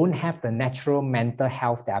don't have the natural mental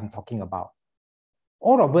health that I'm talking about.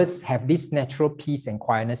 All of us have this natural peace and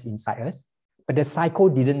quietness inside us, but the psycho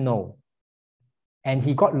didn't know. And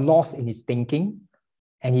he got lost in his thinking,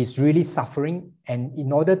 and he's really suffering. And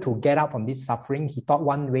in order to get out from this suffering, he thought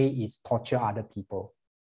one way is torture other people.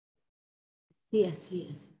 Yes.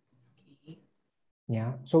 Okay.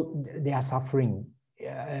 Yeah, so they are suffering.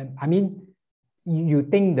 I mean, you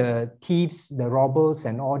think the thieves, the robbers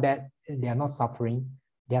and all that, they are not suffering.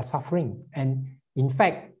 They are suffering. And in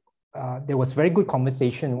fact, there was very good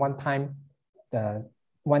conversation. One time,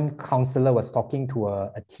 one counselor was talking to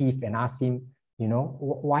a thief and asked him,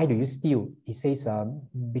 why do you steal? He says,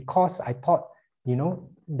 because I thought,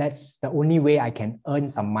 that's the only way I can earn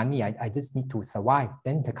some money. I just need to survive.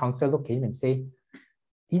 Then the counselor looked at him and say,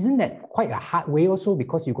 isn't that quite a hard way also?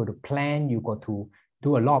 Because you got to plan, you got to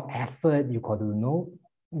do a lot of effort, you got to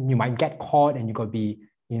you might get caught and you got to be,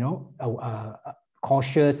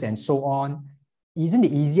 cautious and so on. Isn't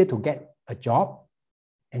it easier to get a job?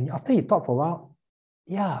 And after he thought for a while,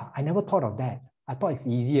 yeah, I never thought of that. I thought it's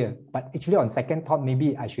easier, but actually on second thought,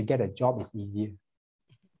 maybe I should get a job, it's easier.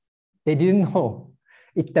 They didn't know.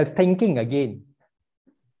 It's the thinking again.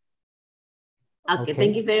 Okay.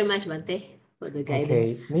 Thank you very much, Bante, for the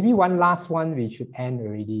guidance. Okay, maybe one last one, we should end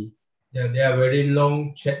already. Yeah, they are very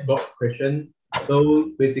long chatbot question.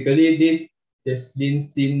 So basically, this Jesslyn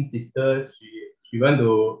Sin sister, she want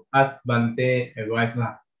to ask Bante advice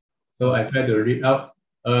lah. So I try to read out.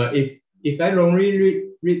 If I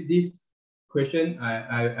wrongly read this question,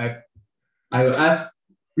 I will ask.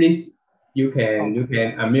 Please, you can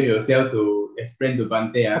unmute yourself to explain to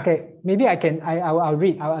Bante. Okay, maybe I can. I'll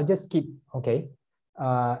read. I'll just keep. Okay.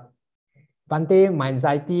 Bante, my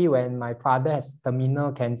anxiety when my father has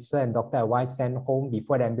terminal cancer and doctor advice sent home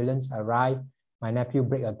before the ambulance arrived. My nephew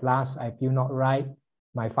break a glass. I feel not right.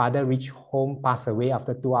 My father reached home, passed away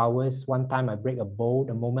after 2 hours. One time I break a bowl.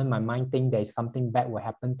 The moment my mind think there is something bad will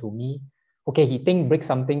happen to me. Okay, he think break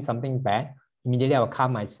something bad. Immediately I will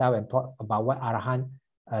calm myself and thought about what Arahant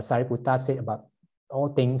Sariputta said about all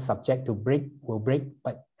things subject to break will break.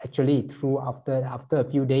 But actually, through after a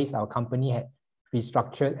few days, our company had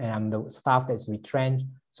restructured and I'm the staff that's retrenched.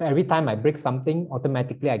 So every time I break something,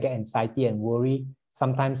 automatically I get anxiety and worry.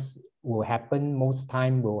 Sometimes will happen, most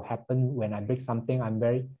time will happen when I break something. I'm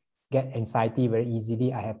get anxiety very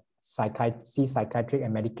easily. I have psychiatric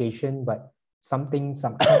and medication, but some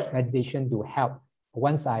meditation to help.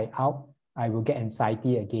 Once I out, I will get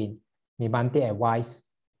anxiety again. Nibante advice.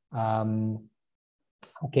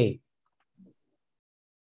 Okay.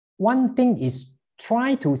 One thing is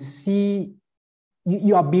try to see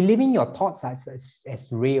you are believing your thoughts as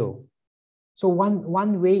real. So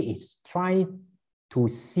one way is try to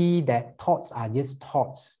see that thoughts are just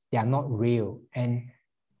thoughts. They are not real. And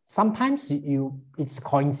sometimes it's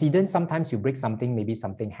coincidence. Sometimes you break something, maybe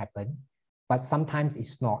something happened, but sometimes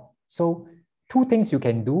it's not. So two things you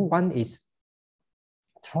can do. One is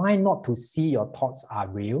try not to see your thoughts are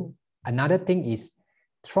real. Another thing is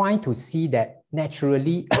try to see that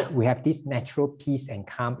naturally we have this natural peace and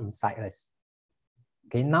calm inside us.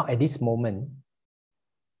 Okay, now at this moment,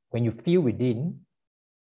 when you feel within,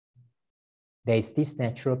 there is this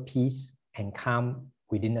natural peace and calm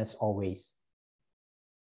within us always.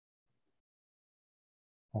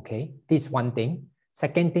 Okay, this is one thing.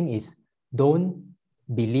 Second thing is don't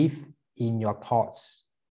believe in your thoughts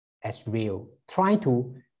as real. Try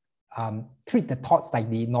to treat the thoughts like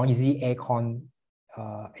the noisy aircon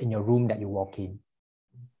in your room that you walk in.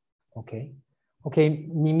 Okay. Okay,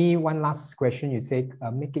 Mimi, one last question. You say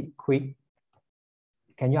make it quick.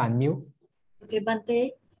 Can you unmute? Okay,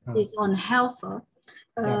 Bante, it's on health.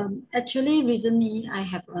 Actually, recently I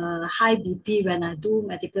have a high BP when I do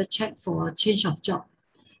medical check for change of job.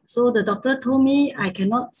 So the doctor told me I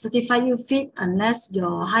cannot certify you fit unless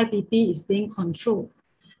your high BP is being controlled.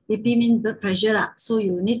 BP means blood pressure, so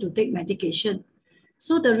you need to take medication.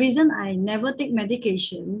 So the reason I never take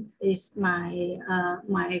medication is my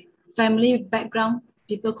family background,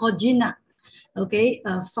 people call Gina. Okay,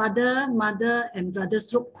 father, mother, and brother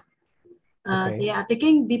stroke. They are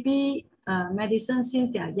taking BP medicine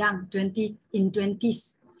since they are young,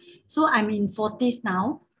 20s. So I'm in 40s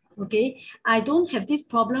now. Okay, I don't have this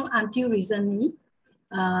problem until recently.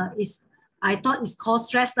 I thought it's called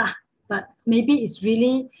stress lah, but maybe it's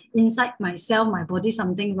really inside myself, my body,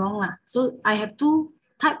 something wrong lah. So I have two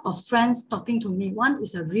type of friends talking to me. One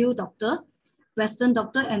is a real doctor, Western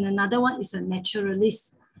doctor, and another one is a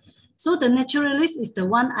naturalist. So the naturalist is the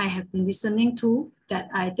one I have been listening to, that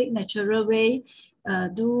I take natural way,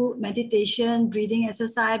 do meditation, breathing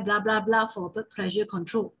exercise, blah, blah, blah for blood pressure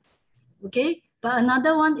control. Okay, but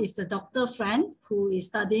another one is the doctor friend who is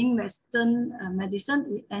studying Western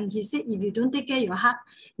medicine. And he said, if you don't take care of your heart,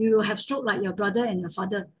 you will have stroke like your brother and your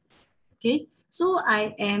father. Okay, so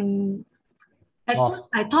I am, at first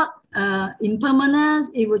I thought impermanence,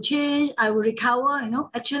 it will change, I will recover, you know.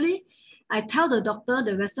 Actually, I tell the doctor,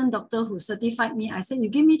 the Western doctor who certified me, I said, you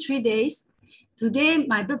give me 3 days. Today,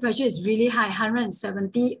 my blood pressure is really high,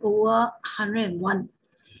 170 over 101.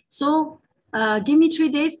 So give me 3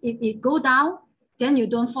 days. If it go down, then you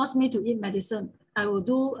don't force me to eat medicine. I will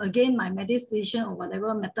do again my meditation or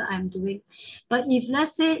whatever method I'm doing. But if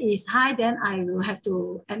let's say it's high, then I will have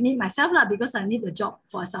to admit myself lah, because I need a job,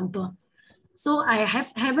 for example. So I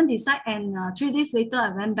haven't decided, and 3 days later I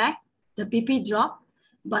went back, the BP dropped.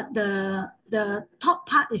 But the top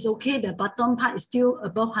part is okay, the bottom part is still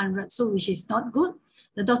above 100, so which is not good.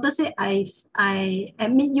 The doctor said, I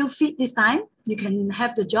admit you fit this time, you can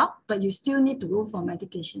have the job, but you still need to go for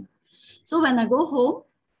medication. So when I go home,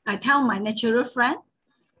 I tell my natural friend,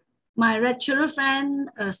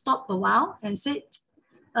 stopped a while and said,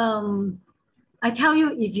 I tell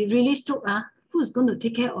you, if you really stroke, who's going to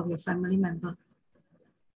take care of your family member?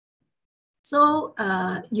 So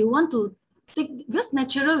you want to because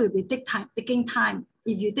natural will be taking time.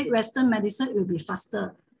 If you take Western medicine, it will be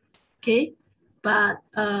faster. Okay, but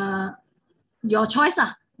your choice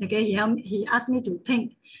Okay, he asked me to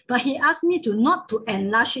think, but he asked me to not to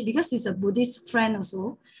enlarge it because he's a Buddhist friend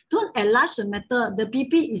also. Don't enlarge the matter. The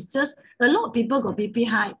BP is just, a lot of people got BP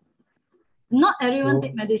high. Not everyone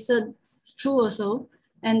take medicine, true also.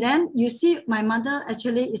 And then you see my mother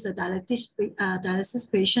actually is a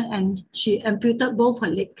dialysis patient, and she amputated both her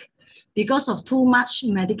legs because of too much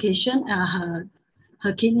medication. Her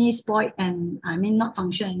kidney spoiled and not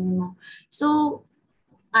function anymore. So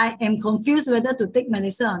I am confused whether to take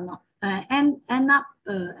medicine or not. And end up,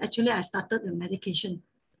 actually I started the medication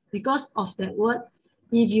because of that word.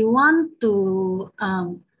 If you want to,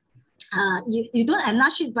 you don't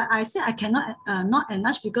enlarge it, but I said I cannot not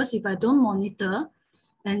enlarge because if I don't monitor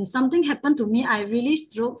and something happened to me, I really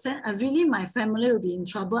stroke, then really my family will be in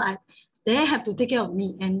trouble. They have to take care of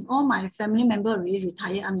me, and all my family members already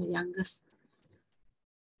retired. I'm the youngest.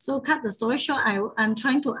 So cut the story short, I'm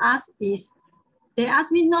trying to ask is, they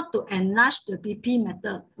asked me not to enlarge the BP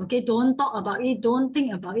matter. Okay, don't talk about it, don't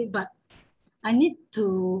think about it, but I need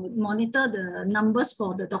to monitor the numbers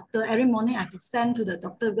for the doctor. Every morning I have to send to the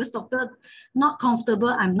doctor because doctor not comfortable,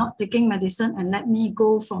 I'm not taking medicine and let me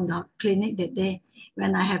go from the clinic that day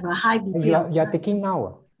when I have a high BP. You are taking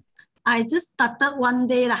now? I just started one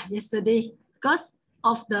day yesterday because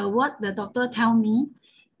of what the doctor tell me.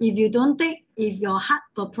 If you don't take, if your heart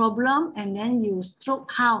got problem and then you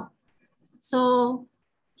stroke, how? So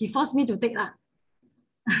he forced me to take that.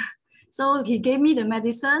 So he gave me the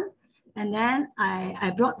medicine, and then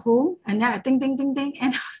I brought home, and then I think,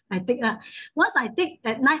 and I take that. Once I take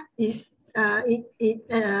at night, it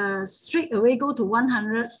straight away go to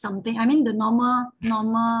 100 something. The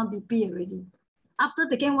normal BP already. After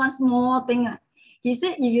taking one small thing, he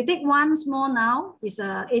said if you take one small now, it's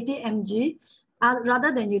 80 mg,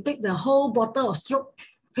 rather than you take the whole bottle of stroke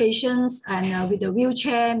patients and with the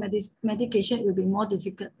wheelchair medication, it will be more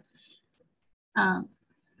difficult. I'm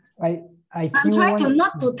trying to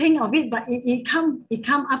not to think of it, but it come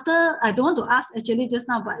after. I don't want to ask actually just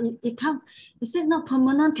now, but it come. He said not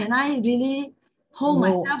permanent. Can I really hold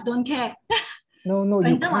myself? Don't care. No,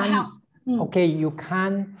 you can't. Okay, you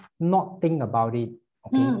can't not think about it.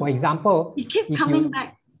 Okay, for example, it keeps coming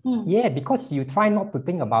back. Yeah, because you try not to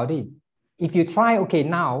think about it. If you try, okay,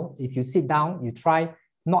 now if you sit down, you try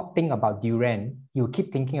not think about durian, you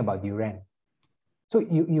keep thinking about durian. So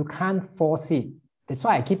you can't force it. That's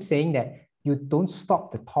why I keep saying that you don't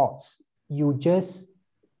stop the thoughts. You just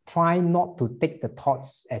try not to take the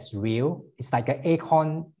thoughts as real. It's like an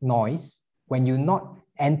acorn noise. When you not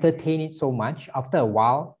entertain it so much, after a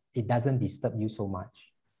while, it doesn't disturb you so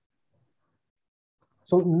much.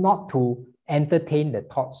 So not to entertain the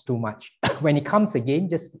thoughts too much. When it comes again,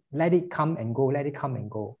 just let it come and go, let it come and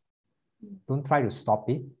go. Don't try to stop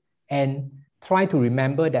it. And try to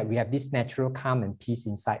remember that we have this natural calm and peace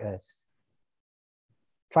inside us.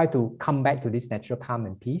 Try to come back to this natural calm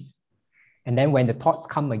and peace. And then when the thoughts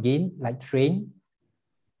come again, like train,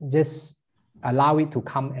 just allow it to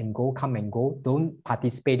come and go, come and go. Don't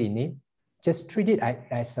participate in it. Just treat it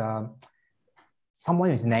as someone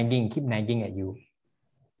who's nagging, keep nagging at you.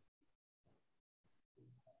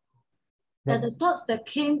 The thoughts that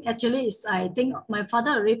came actually is, I think my father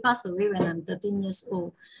already passed away when I'm 13 years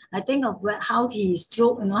old. I think of how he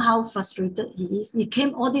stroked, how frustrated he is. It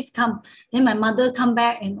came, all this come. Then my mother come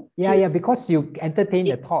back and... Yeah, because you entertain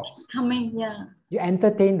the thoughts. Coming, yeah. You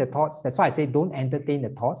entertain the thoughts. That's why I say don't entertain the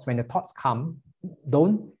thoughts. When the thoughts come,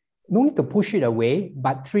 no need to push it away,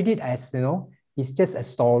 but treat it as, it's just a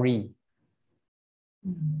story.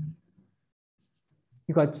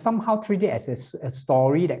 You got to somehow treat it as a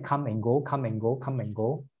story that come and go, come and go, come and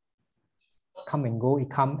go. Come and go, it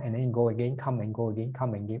come and then go again, come and go again,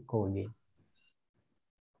 come and go again.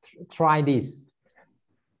 Try this.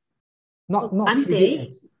 Not treat it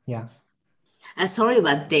as, yeah. Sorry,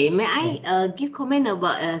 Bante. May I give comment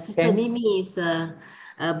about Sister Mimi's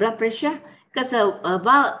blood pressure? Because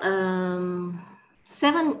about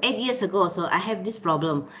 7-8 years ago, so I have this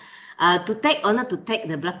problem. To take or not to take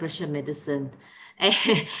the blood pressure medicine.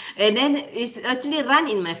 And then it's actually run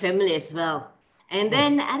in my family as well. And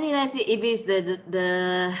then I realized if it's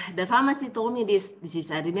the pharmacy told me this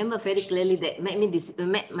is, I remember very clearly that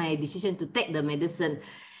made my decision to take the medicine.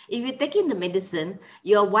 If you're taking the medicine,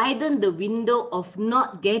 you widen the window of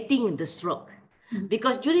not getting the stroke.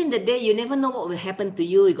 Because during the day, you never know what will happen to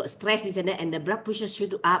you. You got stress, this and that, and the blood pressure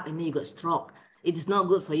shoot up, and then you got stroke. It is not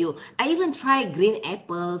good for you. I even tried green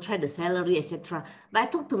apple, tried the celery, etc. But I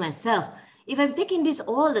thought to myself, if I'm taking this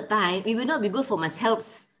all the time, it will not be good for my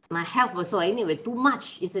health also anyway, too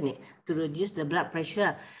much, isn't it, to reduce the blood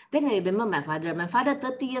pressure. Then I remember my father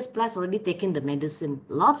 30 years plus already taking the medicine,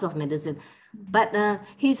 lots of medicine, but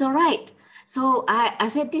he's all right. So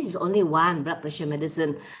I said, this is only one blood pressure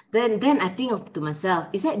medicine. Then I think to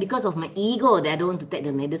myself, is that because of my ego that I don't want to take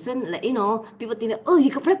the medicine? Like, you know, people think, oh,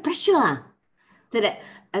 you got blood pressure. So that,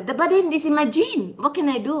 but then it's in my gene. What can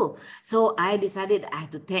I do? So I decided I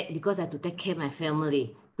have to take, because I have to take care of my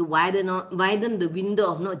family, to widen the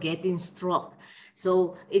window of not getting stroke.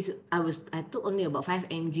 So I took only about 5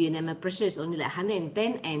 mg, and then my pressure is only like 110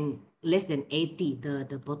 and less than 80,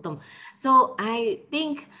 the bottom. So I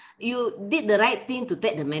think you did the right thing to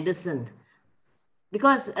take the medicine.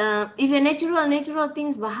 Because if you're natural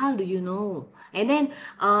things, but how do you know? And then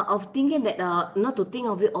of thinking that not to think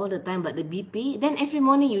of it all the time, but the BP, then every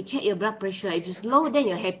morning you check your blood pressure. If it's low, then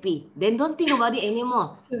you're happy. Then don't think about it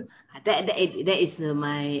anymore. That is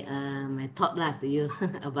my thought to you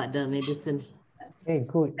about the medicine. Okay,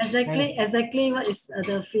 good. Exactly what is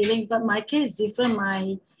the feeling. But my case is different.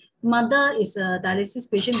 My mother is a dialysis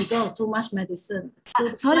patient because of too much medicine.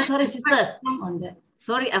 So sorry, sister. On that.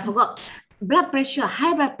 Sorry, I forgot. Blood pressure,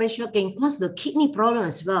 high blood pressure can cause the kidney problem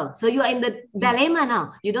as well. So you are in the dilemma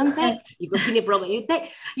now. You don't take, you got kidney problem.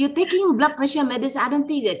 You're taking blood pressure medicine. I don't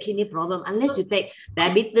think you have kidney problem unless you take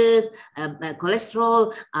diabetes,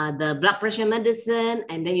 cholesterol, the blood pressure medicine,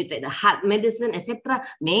 and then you take the heart medicine, etc.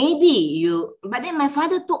 Maybe you. But then my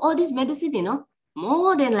father took all this medicine, you know,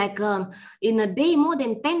 more than like in a day, more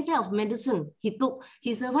than 10 types of medicine he took.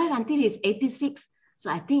 He survived until he's 86. So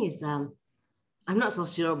I think it's I'm not so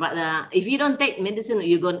sure, but if you don't take medicine,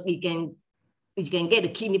 you can get the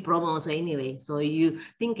kidney problem also anyway. So you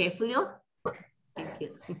think carefully. Thank you.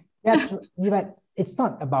 Yeah, but it's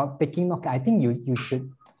not about taking. Okay, I think you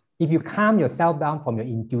should, if you calm yourself down from your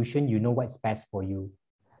intuition, you know what's best for you.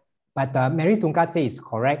 But Mary Tunka says is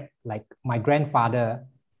correct. Like my grandfather,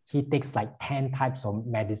 he takes like 10 types of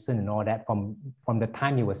medicine and all that from the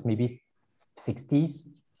time he was maybe 60s.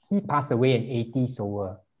 He passed away in 80s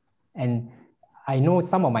over. And I know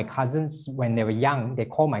some of my cousins, when they were young, they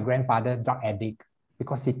call my grandfather drug addict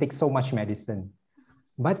because he takes so much medicine.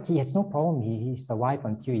 But he has no problem. He survived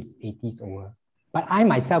until his 80s over. But I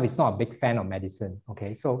myself is not a big fan of medicine.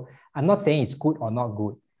 Okay, so I'm not saying it's good or not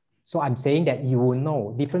good. So I'm saying that you will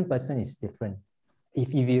know different person is different.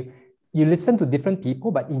 If you listen to different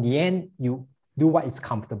people, but in the end, you do what is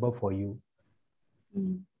comfortable for you.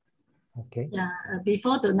 Okay. Yeah,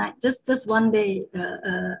 before the night, just one day,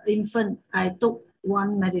 infant, I took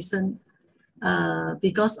one medicine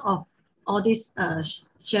because of all this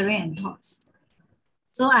sharing and thoughts.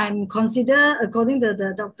 So I'm considered, according to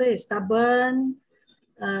the doctor, is stubborn.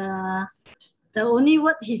 The only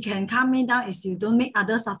word he can calm me down is you don't make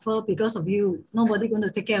others suffer because of you. Nobody going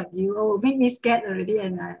to take care of you. Oh, make me scared already,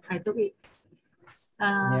 and I took it.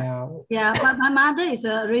 Yeah, but my mother is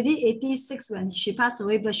already 86 when she passed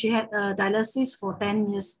away, but she had dialysis for 10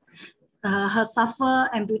 years. Her suffer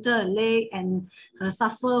amputate her leg, and her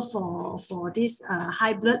suffer for this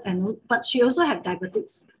high blood, but she also had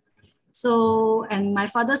diabetes. So, and my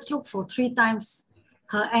father stroke for 3 times.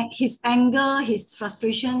 His anger, his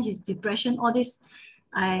frustration, his depression, all this,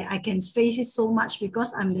 I can face it so much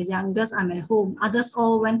because I'm the youngest, I'm at home. Others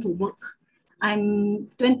all went to work.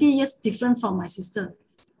 I'm 20 years different from my sister.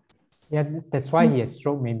 Yeah, that's why he has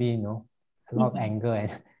stroke, maybe, you know, a lot of anger.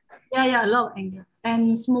 And yeah, a lot of anger.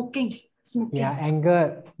 And smoking. Yeah,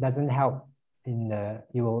 anger doesn't help in the,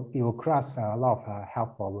 you will cause a lot of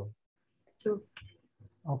health problems. True.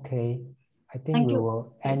 Okay, I think we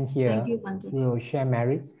will end here. Thank you, Bante. We will share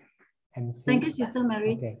merits. MC. Thank you, Sister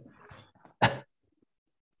Mary. Okay.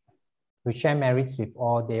 We share merits with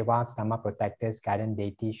all devas, dharma protectors, guardian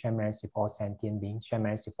deities, share merits with all sentient beings, share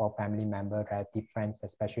merits with all family members, relative friends,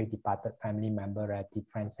 especially departed family members, relative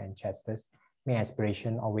friends, and ancestors. May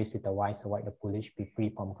aspiration always with the wise, avoid the foolish, be free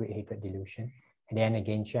from great hatred delusion. And then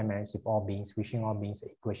again, share merits with all beings, wishing all beings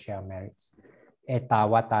equal share of merits.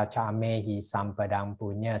 Etawata cha'amehi sampadang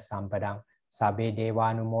punya sampadang sabe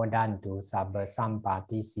devanumodantu sabba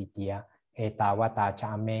sampati sitya. Etawata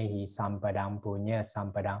cha'amehi sampadang punya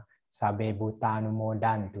sampadang sabe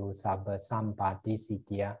bhutanumodantu sabba sampati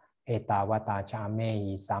sitya. Etawata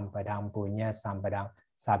cha'amehi sampadang punya sampadang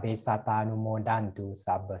sabe satanumodantu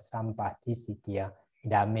sabba sampati sitya.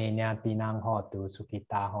 Idame nyatinang hotu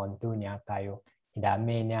sukita hontu nyatayo.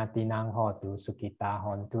 Idame nyatinang hotu sukita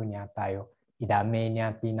hontu nyatayo. Idame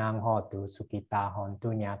nyatinang hotu sukita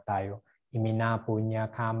hontu nyatayo. Imina punya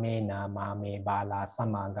kamena mame bala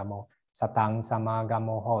samagamo. Satang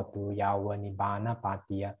samagamo hotu yawa nibbana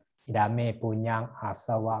patiya. Idame punyang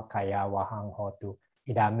asawa kaya wahang hotu.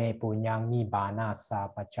 Idame punyang nibbana sa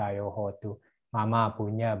pacayo hotu. Mama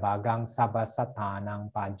punya bagang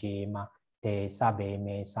sabasatanang pajema. Te sabe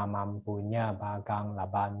me samam punya bagang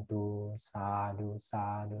labantu. Sadhu,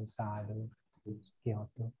 sadhu, sadhu.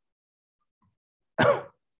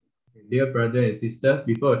 Dear brother and sister,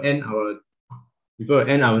 before we end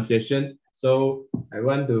our session, so I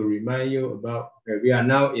want to remind you about we are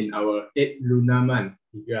now in our 8th lunar month.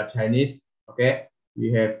 If you are Chinese, okay,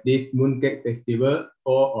 we have this mooncake festival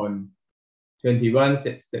on 21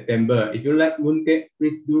 September. If you like mooncake,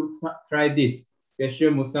 please do try this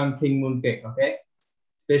special Musang King mooncake. Okay,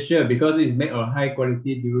 special because it's made of high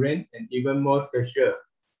quality durian, and even more special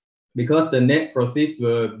because the net proceeds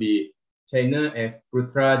will be channeled as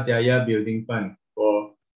Putra Jaya Building Fund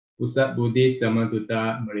for Pusat Buddhist Dhamma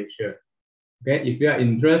Duta Malaysia. Okay, if you are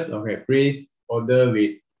interested, okay, please order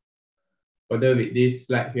with this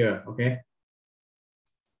slide here. Okay,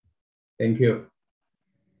 thank you.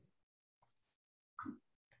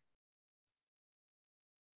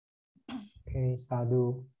 Okay,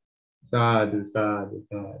 sadhu. Sadhu, sadhu,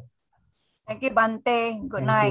 sadhu. Thank you, Bante. Good Thank night. you.